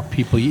random people.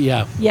 People,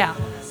 yeah. Yeah.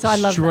 So I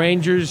love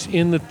Strangers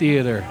in the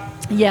theater.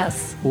 that.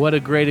 Yes. What a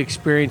great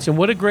experience, and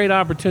what a great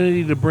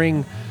opportunity to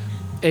bring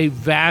a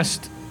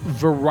vast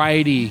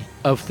variety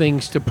of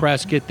things to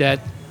Prescott that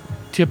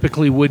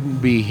typically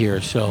wouldn't be here.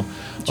 So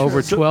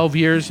over 12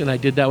 years, and I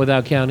did that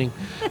without counting,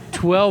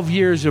 12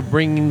 years of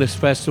bringing this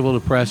festival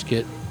to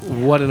Prescott.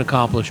 What an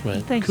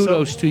accomplishment. Thank you.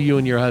 Kudos to you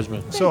and your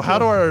husband. So how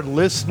do our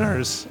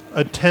listeners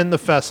attend the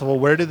festival?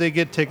 Where do they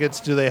get tickets?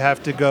 Do they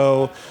have to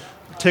go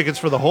tickets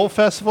for the whole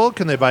festival?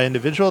 Can they buy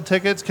individual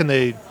tickets? Can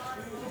they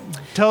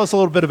tell us a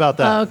little bit about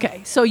that?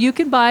 Okay. So you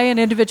can buy an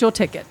individual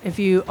ticket. If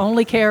you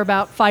only care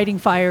about fighting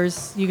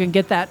fires, you can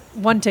get that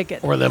one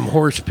ticket. Or them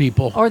horse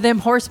people. Or them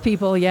horse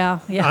people, yeah.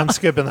 I'm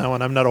skipping that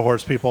one. I'm not a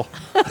horse people.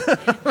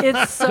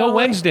 It's so Go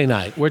Wednesday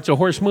night, where it's a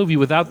horse movie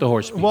without the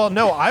horse people. Well,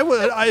 no,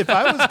 if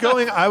I was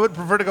going, I would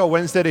prefer to go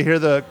Wednesday to hear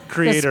the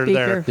creator speaker.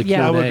 there. The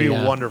Yeah. That would Q&A, be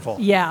yeah. wonderful.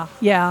 Yeah,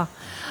 yeah.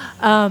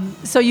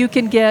 So you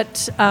can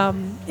get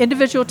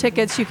individual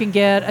tickets. You can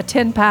get a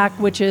 10-pack,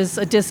 which is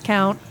a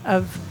discount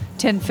of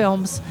 10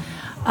 films.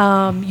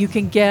 You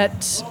can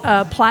get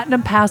a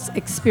Platinum Pass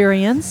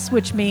experience,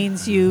 which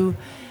means you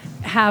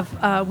have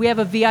we have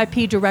a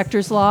VIP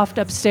director's loft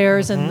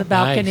upstairs in the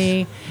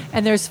balcony,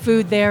 and there's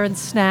food there and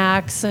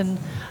snacks, and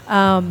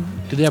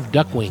Do they have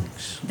duck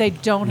wings? they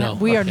don't No,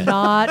 have. We are okay.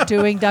 not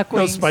doing duck No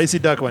wings. spicy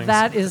duck wings.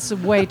 That is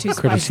way too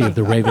Courtesy spicy. of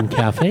the Raven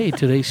Cafe,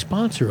 today's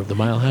sponsor of the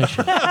Mile High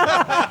Show.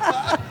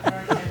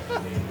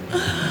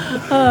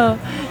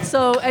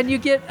 So, and you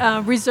get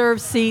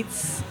reserved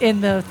seats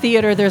in the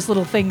theater. There's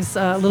little things,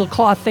 little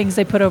cloth things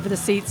they put over the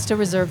seats to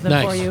reserve them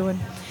Nice. for you.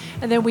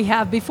 And then we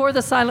have, before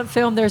the silent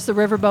film, there's the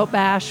Riverboat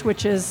Bash,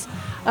 which is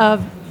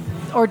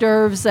hors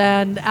d'oeuvres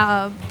and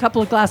a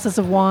couple of glasses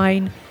of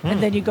wine.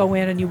 And then you go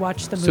in and you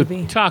watch the So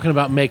movie. talking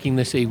about making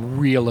this a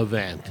real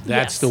event.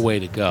 That's Yes. the way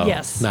to go.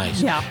 Yes.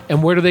 Nice. Yeah.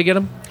 And where do they get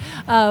them?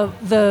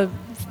 The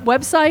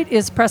website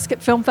is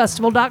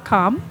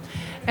PrescottFilmFestival.com.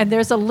 And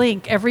there's a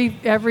link.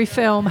 Every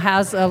film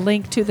has a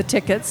link to the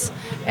tickets.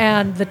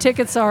 And the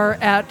tickets are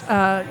at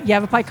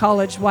Yavapai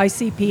College,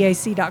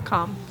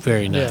 ycpac.com.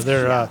 Very Yeah, nice.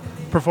 they're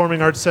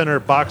Performing Arts Center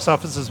box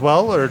office as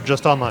well, or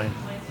just online?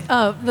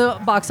 The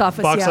box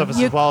office, Box yeah. office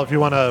as well. If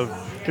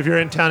you're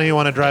in town and you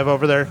want to drive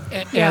over there.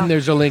 Yeah. And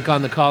there's a link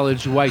on the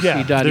college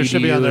Yeah, there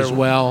should be on YC.edu there. as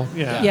well.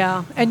 Yeah.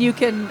 Yeah, and you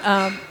can.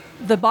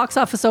 The box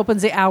office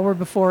opens the hour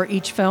before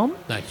each film,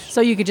 Nice.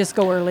 so you could just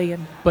go early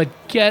and. But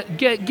get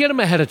them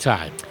ahead of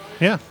time.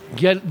 Yeah.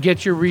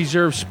 Get your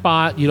reserved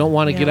spot. You don't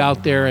want to get Yeah.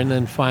 out there and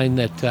then find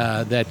that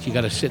that you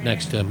got to sit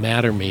next to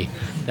Matt or me.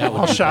 That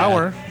would I'll be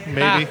shower,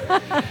 bad.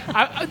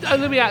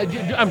 maybe.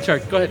 I'm sorry.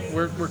 Go ahead.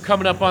 We're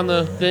coming up on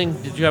the thing.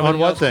 Did you have On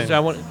anything what else? 'Cause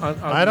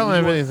thing? I don't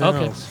have anything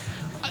okay. else.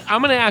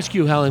 I'm going to ask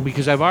you, Helen,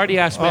 because I've already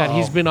asked Matt. Uh-oh.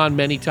 He's been on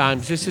many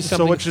times. This is So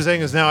something. what you're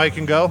saying is now I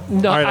can go?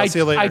 No, All right, I'll see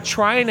you later. I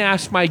try and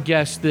ask my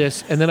guests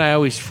this, and then I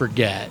always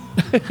forget.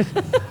 But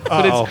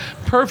Uh-oh. it's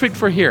perfect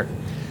for here.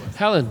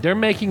 Helen, they're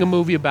making a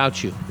movie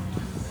about you.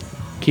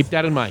 Keep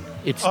that in mind.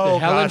 It's the Helen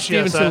gosh,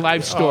 yes, Stevenson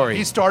life story.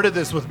 he started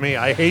this with me.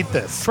 I hate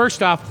this.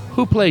 First off,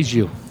 who plays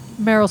you?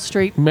 Meryl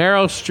Streep.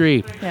 Meryl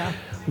Streep. Yeah,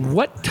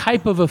 What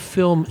type of a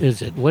film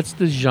is it? What's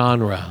the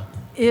genre?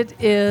 it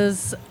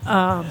is.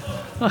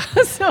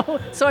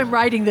 So I'm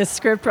writing this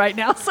script right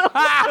now. So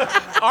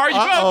Are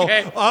you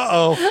okay?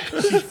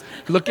 Uh-oh.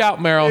 Look out,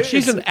 Meryl.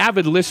 She's an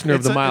avid listener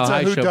of the Mile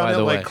High Show, by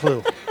the way. Like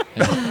Clue.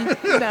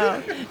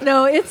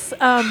 no, it's.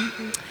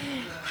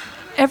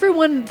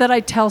 Everyone that I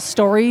tell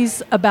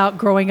stories about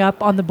growing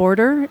up on the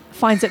border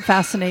finds it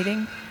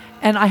fascinating.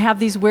 And I have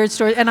these weird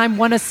stories. And I'm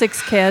one of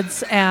 6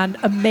 kids and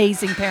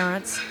amazing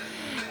parents.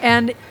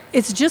 And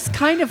it's just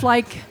kind of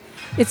like,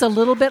 it's a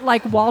little bit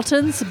like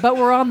Walton's, but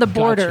we're on the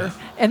border. Gotcha.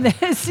 And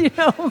there's,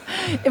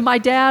 and my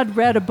dad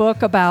read a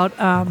book about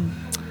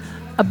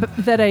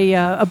that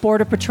a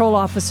Border Patrol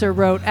officer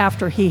wrote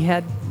after he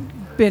had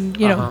been,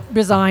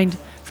 resigned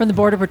from the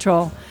Border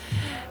Patrol.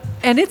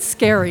 And it's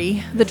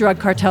scary, the drug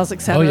cartels,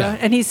 et cetera. Oh, yeah.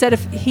 And he said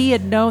if he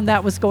had known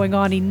that was going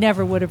on, he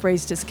never would have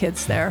raised his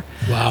kids there.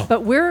 Wow.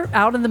 But we're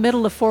out in the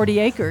middle of 40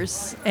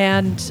 acres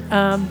and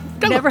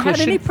never had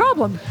cushion. any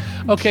problem.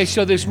 Okay,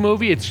 so this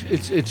movie,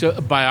 it's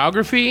a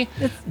biography.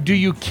 Do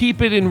you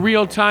keep it in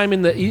real time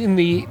in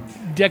the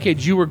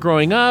decades you were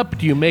growing up?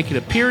 Do you make it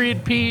a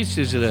period piece?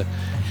 Does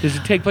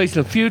it take place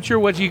in the future?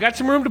 You got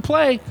some room to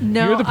play?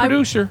 No, You're the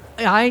producer.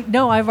 I've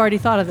already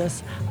thought of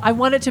this. I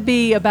want it to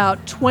be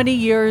about 20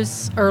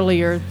 years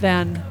earlier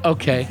than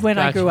Okay. when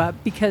I gotcha. grew up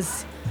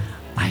because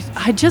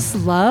I just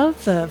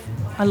love the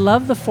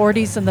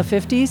 40s and the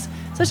 50s,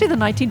 especially the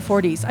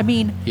 1940s. I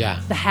mean, Yeah.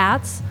 the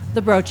hats,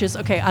 the brooches.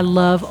 Okay, I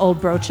love old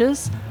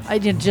brooches.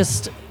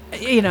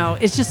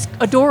 It's just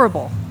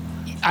adorable.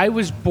 I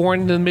was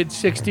born in the mid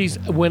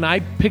 60s. When I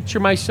picture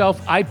myself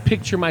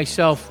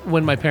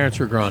when my parents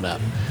were growing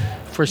up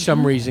for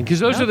some reason. Because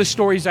those are the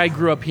stories I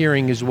grew up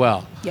hearing as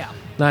well. Yeah.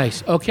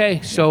 Nice.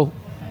 Okay, so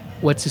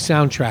what's the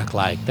soundtrack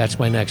like? That's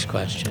my next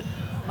question.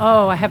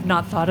 Oh, I have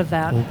not thought of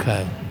that.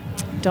 Okay.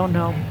 Don't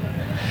know.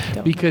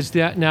 Because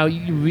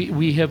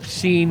we have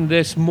seen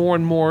this more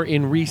and more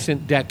in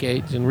recent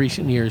decades, in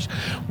recent years,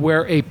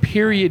 where a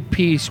period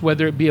piece,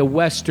 whether it be a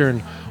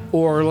Western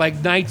or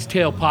like Knight's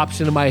Tale pops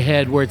into my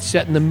head, where it's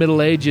set in the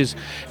Middle Ages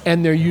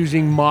and they're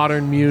using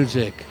modern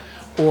music.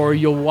 Or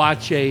you'll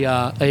watch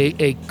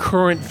a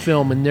current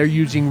film and they're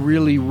using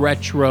really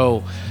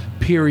retro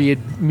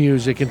period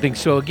music and things.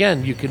 So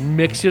again, you can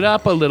mix it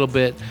up a little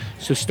bit.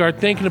 So start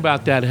thinking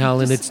about that,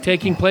 Helen. It's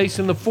taking place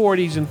in the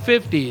 40s and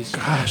 50s.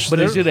 Gosh, but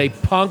is it a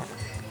punk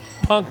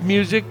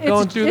music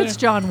going through there? It's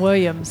John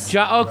Williams.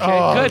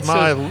 Okay, good.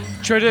 So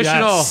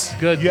traditional. Yes.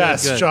 Good.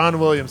 Yes, good. John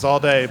Williams all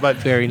day. But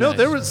Very no,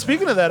 nice.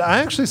 Speaking of that, I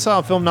actually saw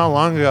a film not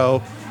long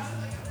ago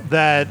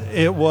that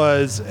it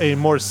was a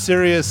more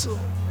serious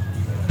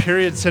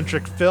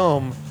period-centric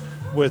film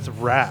with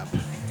rap.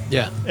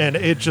 Yeah. And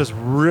it just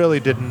really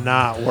did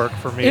not work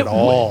for me at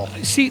all.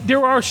 See,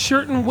 there are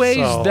certain ways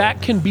So- that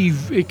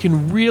it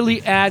can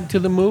really add to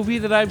the movie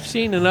that I've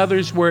seen, and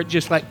others where it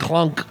just like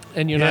clunk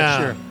and you're not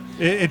sure.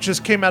 It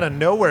just came out of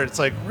nowhere. It's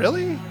like,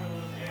 really?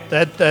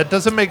 That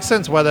doesn't make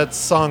sense why that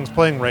song's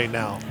playing right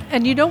now.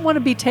 And you don't want to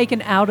be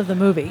taken out of the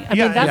movie. I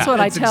Yeah, mean, that's yeah. what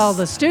I It's tell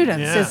the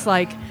students. yeah. It's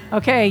like,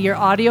 okay, your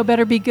audio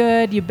better be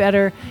good. You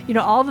better,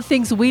 all the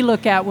things we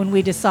look at when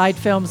we decide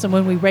films and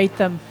when we rate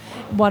them.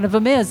 One of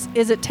them is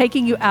it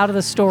taking you out of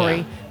the story?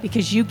 Yeah.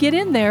 Because you get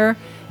in there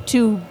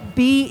to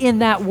be in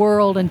that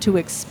world and to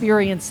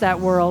experience that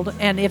world.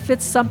 And if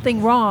it's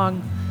something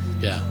wrong,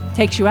 Yeah. it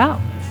takes you out.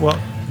 Well,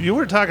 you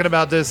were talking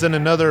about this in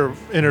another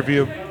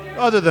interview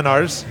other than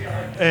ours,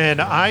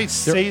 and I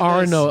say There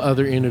are this, no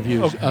other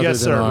interviews other yes,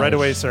 than sir, ours. right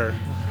away, sir.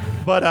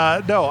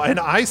 But no, and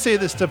I say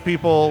this to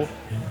people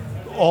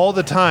all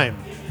the time.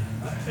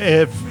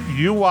 If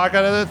you walk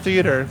out of the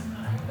theater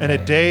and a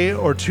day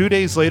or 2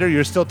 days later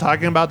you're still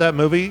talking about that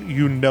movie,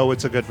 you know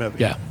it's a good movie.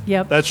 Yeah.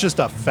 Yep. That's just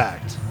a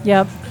fact.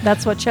 Yep.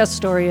 That's what Chess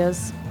Story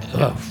is.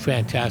 Oh,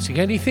 fantastic.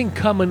 Anything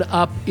coming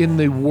up in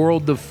the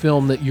world of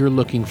film that you're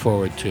looking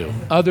forward to,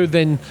 other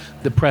than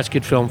the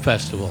Prescott Film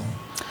Festival?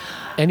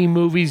 Any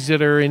movies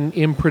that are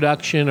in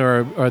production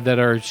or that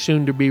are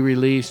soon to be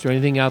released, or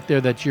anything out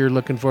there that you're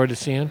looking forward to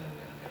seeing?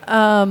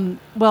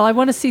 Well, I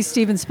want to see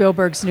Steven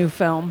Spielberg's new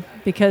film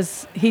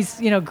because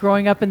he's,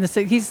 growing up in the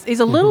city. He's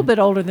a little bit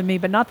older than me,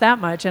 but not that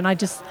much. And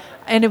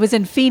it was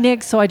in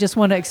Phoenix, so I just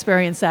want to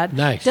experience that.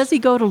 Nice. Does he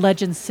go to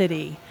Legend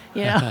City?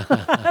 Yeah,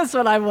 that's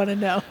what I want to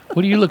know.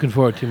 What are you looking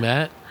forward to,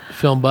 Matt?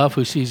 Film buff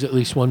who sees at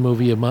least one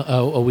movie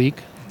a week?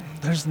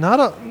 There's not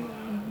a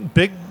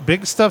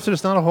big stuff.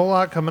 There's not a whole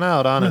lot coming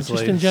out, honestly.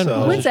 just in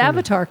general. So- When's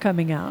Avatar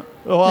coming out?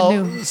 Well,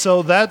 The new-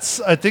 so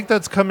I think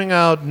that's coming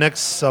out next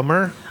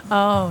summer.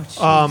 Oh,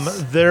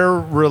 jeez. They're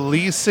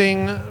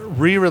re-releasing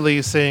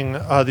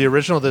the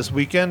original this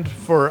weekend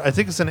for, I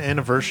think it's an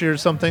anniversary or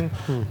something,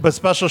 but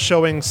special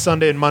showing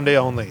Sunday and Monday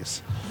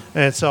onlys.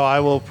 And so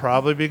I will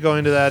probably be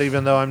going to that,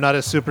 even though I'm not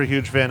a super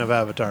huge fan of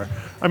Avatar.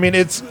 I mean,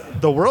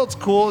 the world's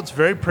cool. It's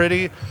very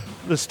pretty.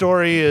 The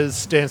story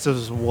is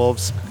Dances with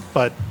Wolves,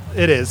 but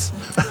it is.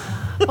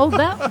 Oh,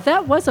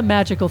 that was a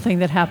magical thing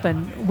that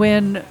happened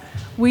when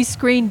we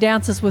screened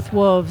Dances with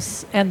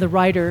Wolves and the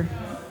writer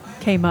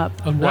came up.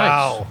 Oh, nice.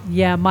 Wow.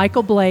 Yeah,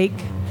 Michael Blake.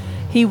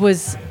 He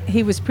was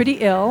pretty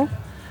ill,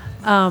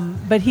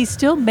 but he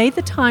still made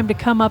the time to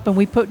come up, and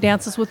we put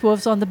Dances with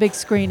Wolves on the big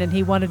screen, and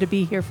he wanted to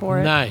be here for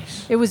it.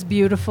 Nice. It was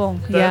beautiful.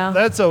 Yeah.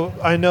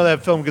 I know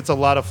that film gets a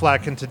lot of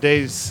flack in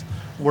today's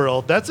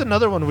world. That's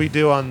another one we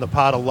do on the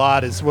pod a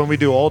lot, is when we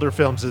do older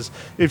films, is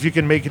if you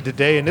can make it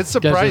today. And it's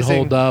surprising.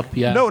 hold up?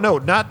 Yeah. No,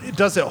 not it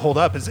doesn't hold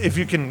up. Is if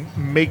you can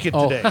make it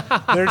today.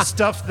 There's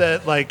stuff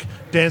that, like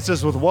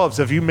Dances with Wolves,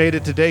 if you made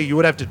it today, you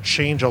would have to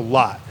change a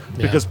lot.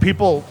 Yeah. Because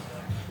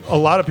a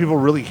lot of people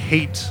really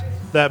hate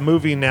that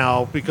movie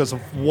now because of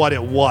what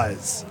it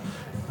was.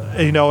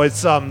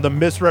 It's the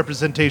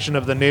misrepresentation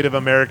of the Native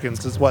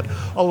Americans is what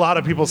a lot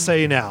of people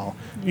say now.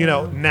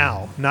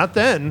 Now, not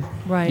then,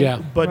 Right.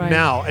 Yeah. but right.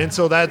 now. And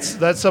so that's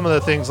some of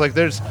the things. Like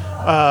there's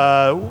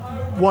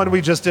one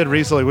we just did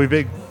recently.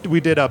 We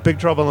did Big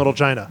Trouble in Little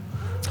China.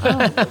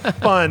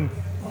 Fun,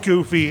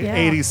 goofy, Yeah.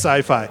 80s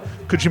sci-fi.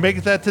 Could you make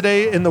it that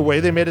today in the way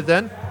they made it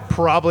then?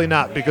 Probably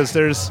not, because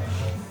there's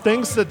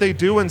things that they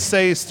do and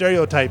say,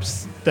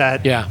 stereotypes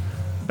that Yeah.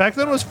 back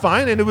then was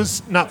fine, and it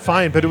was not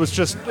fine, but it was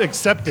just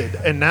accepted.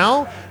 And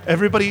now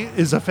everybody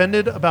is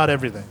offended about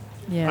everything.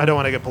 Yeah. I don't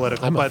want to get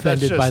political, I'm but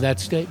offended that's by just, that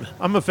statement.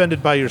 I'm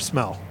offended by your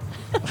smell.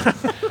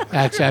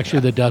 That's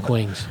actually the duck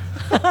wings.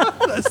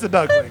 That's the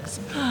ducklings.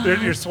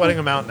 You're sweating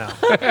them out now.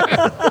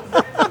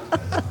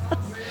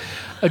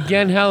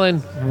 Again, Helen,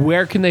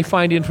 where can they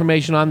find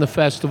information on the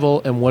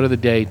festival, and what are the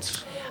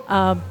dates?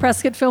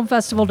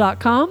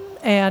 PrescottFilmFestival.com,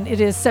 and it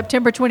is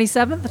September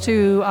 27th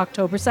to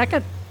October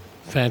 2nd.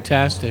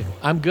 Fantastic.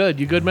 I'm good.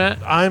 You good, Matt?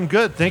 I'm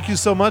good. Thank you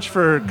so much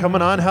for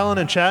coming on, Helen,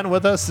 and chatting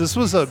with us. This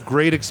was a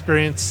great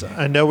experience.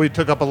 I know we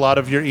took up a lot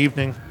of your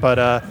evening, but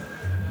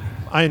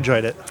I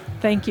enjoyed it.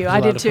 Thank you. It was I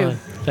a lot did of too.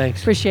 fun.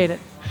 Thanks. Appreciate it.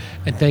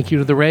 And thank you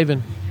to the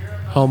Raven,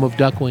 home of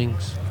duck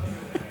wings.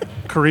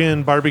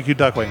 Korean barbecue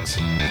duck wings.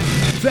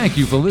 Thank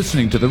you for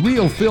listening to The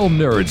Real Film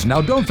Nerds.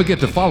 Now, don't forget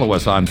to follow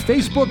us on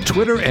Facebook,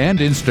 Twitter, and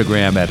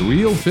Instagram at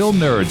Real Film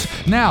Nerds.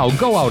 Now,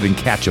 go out and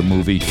catch a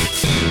movie.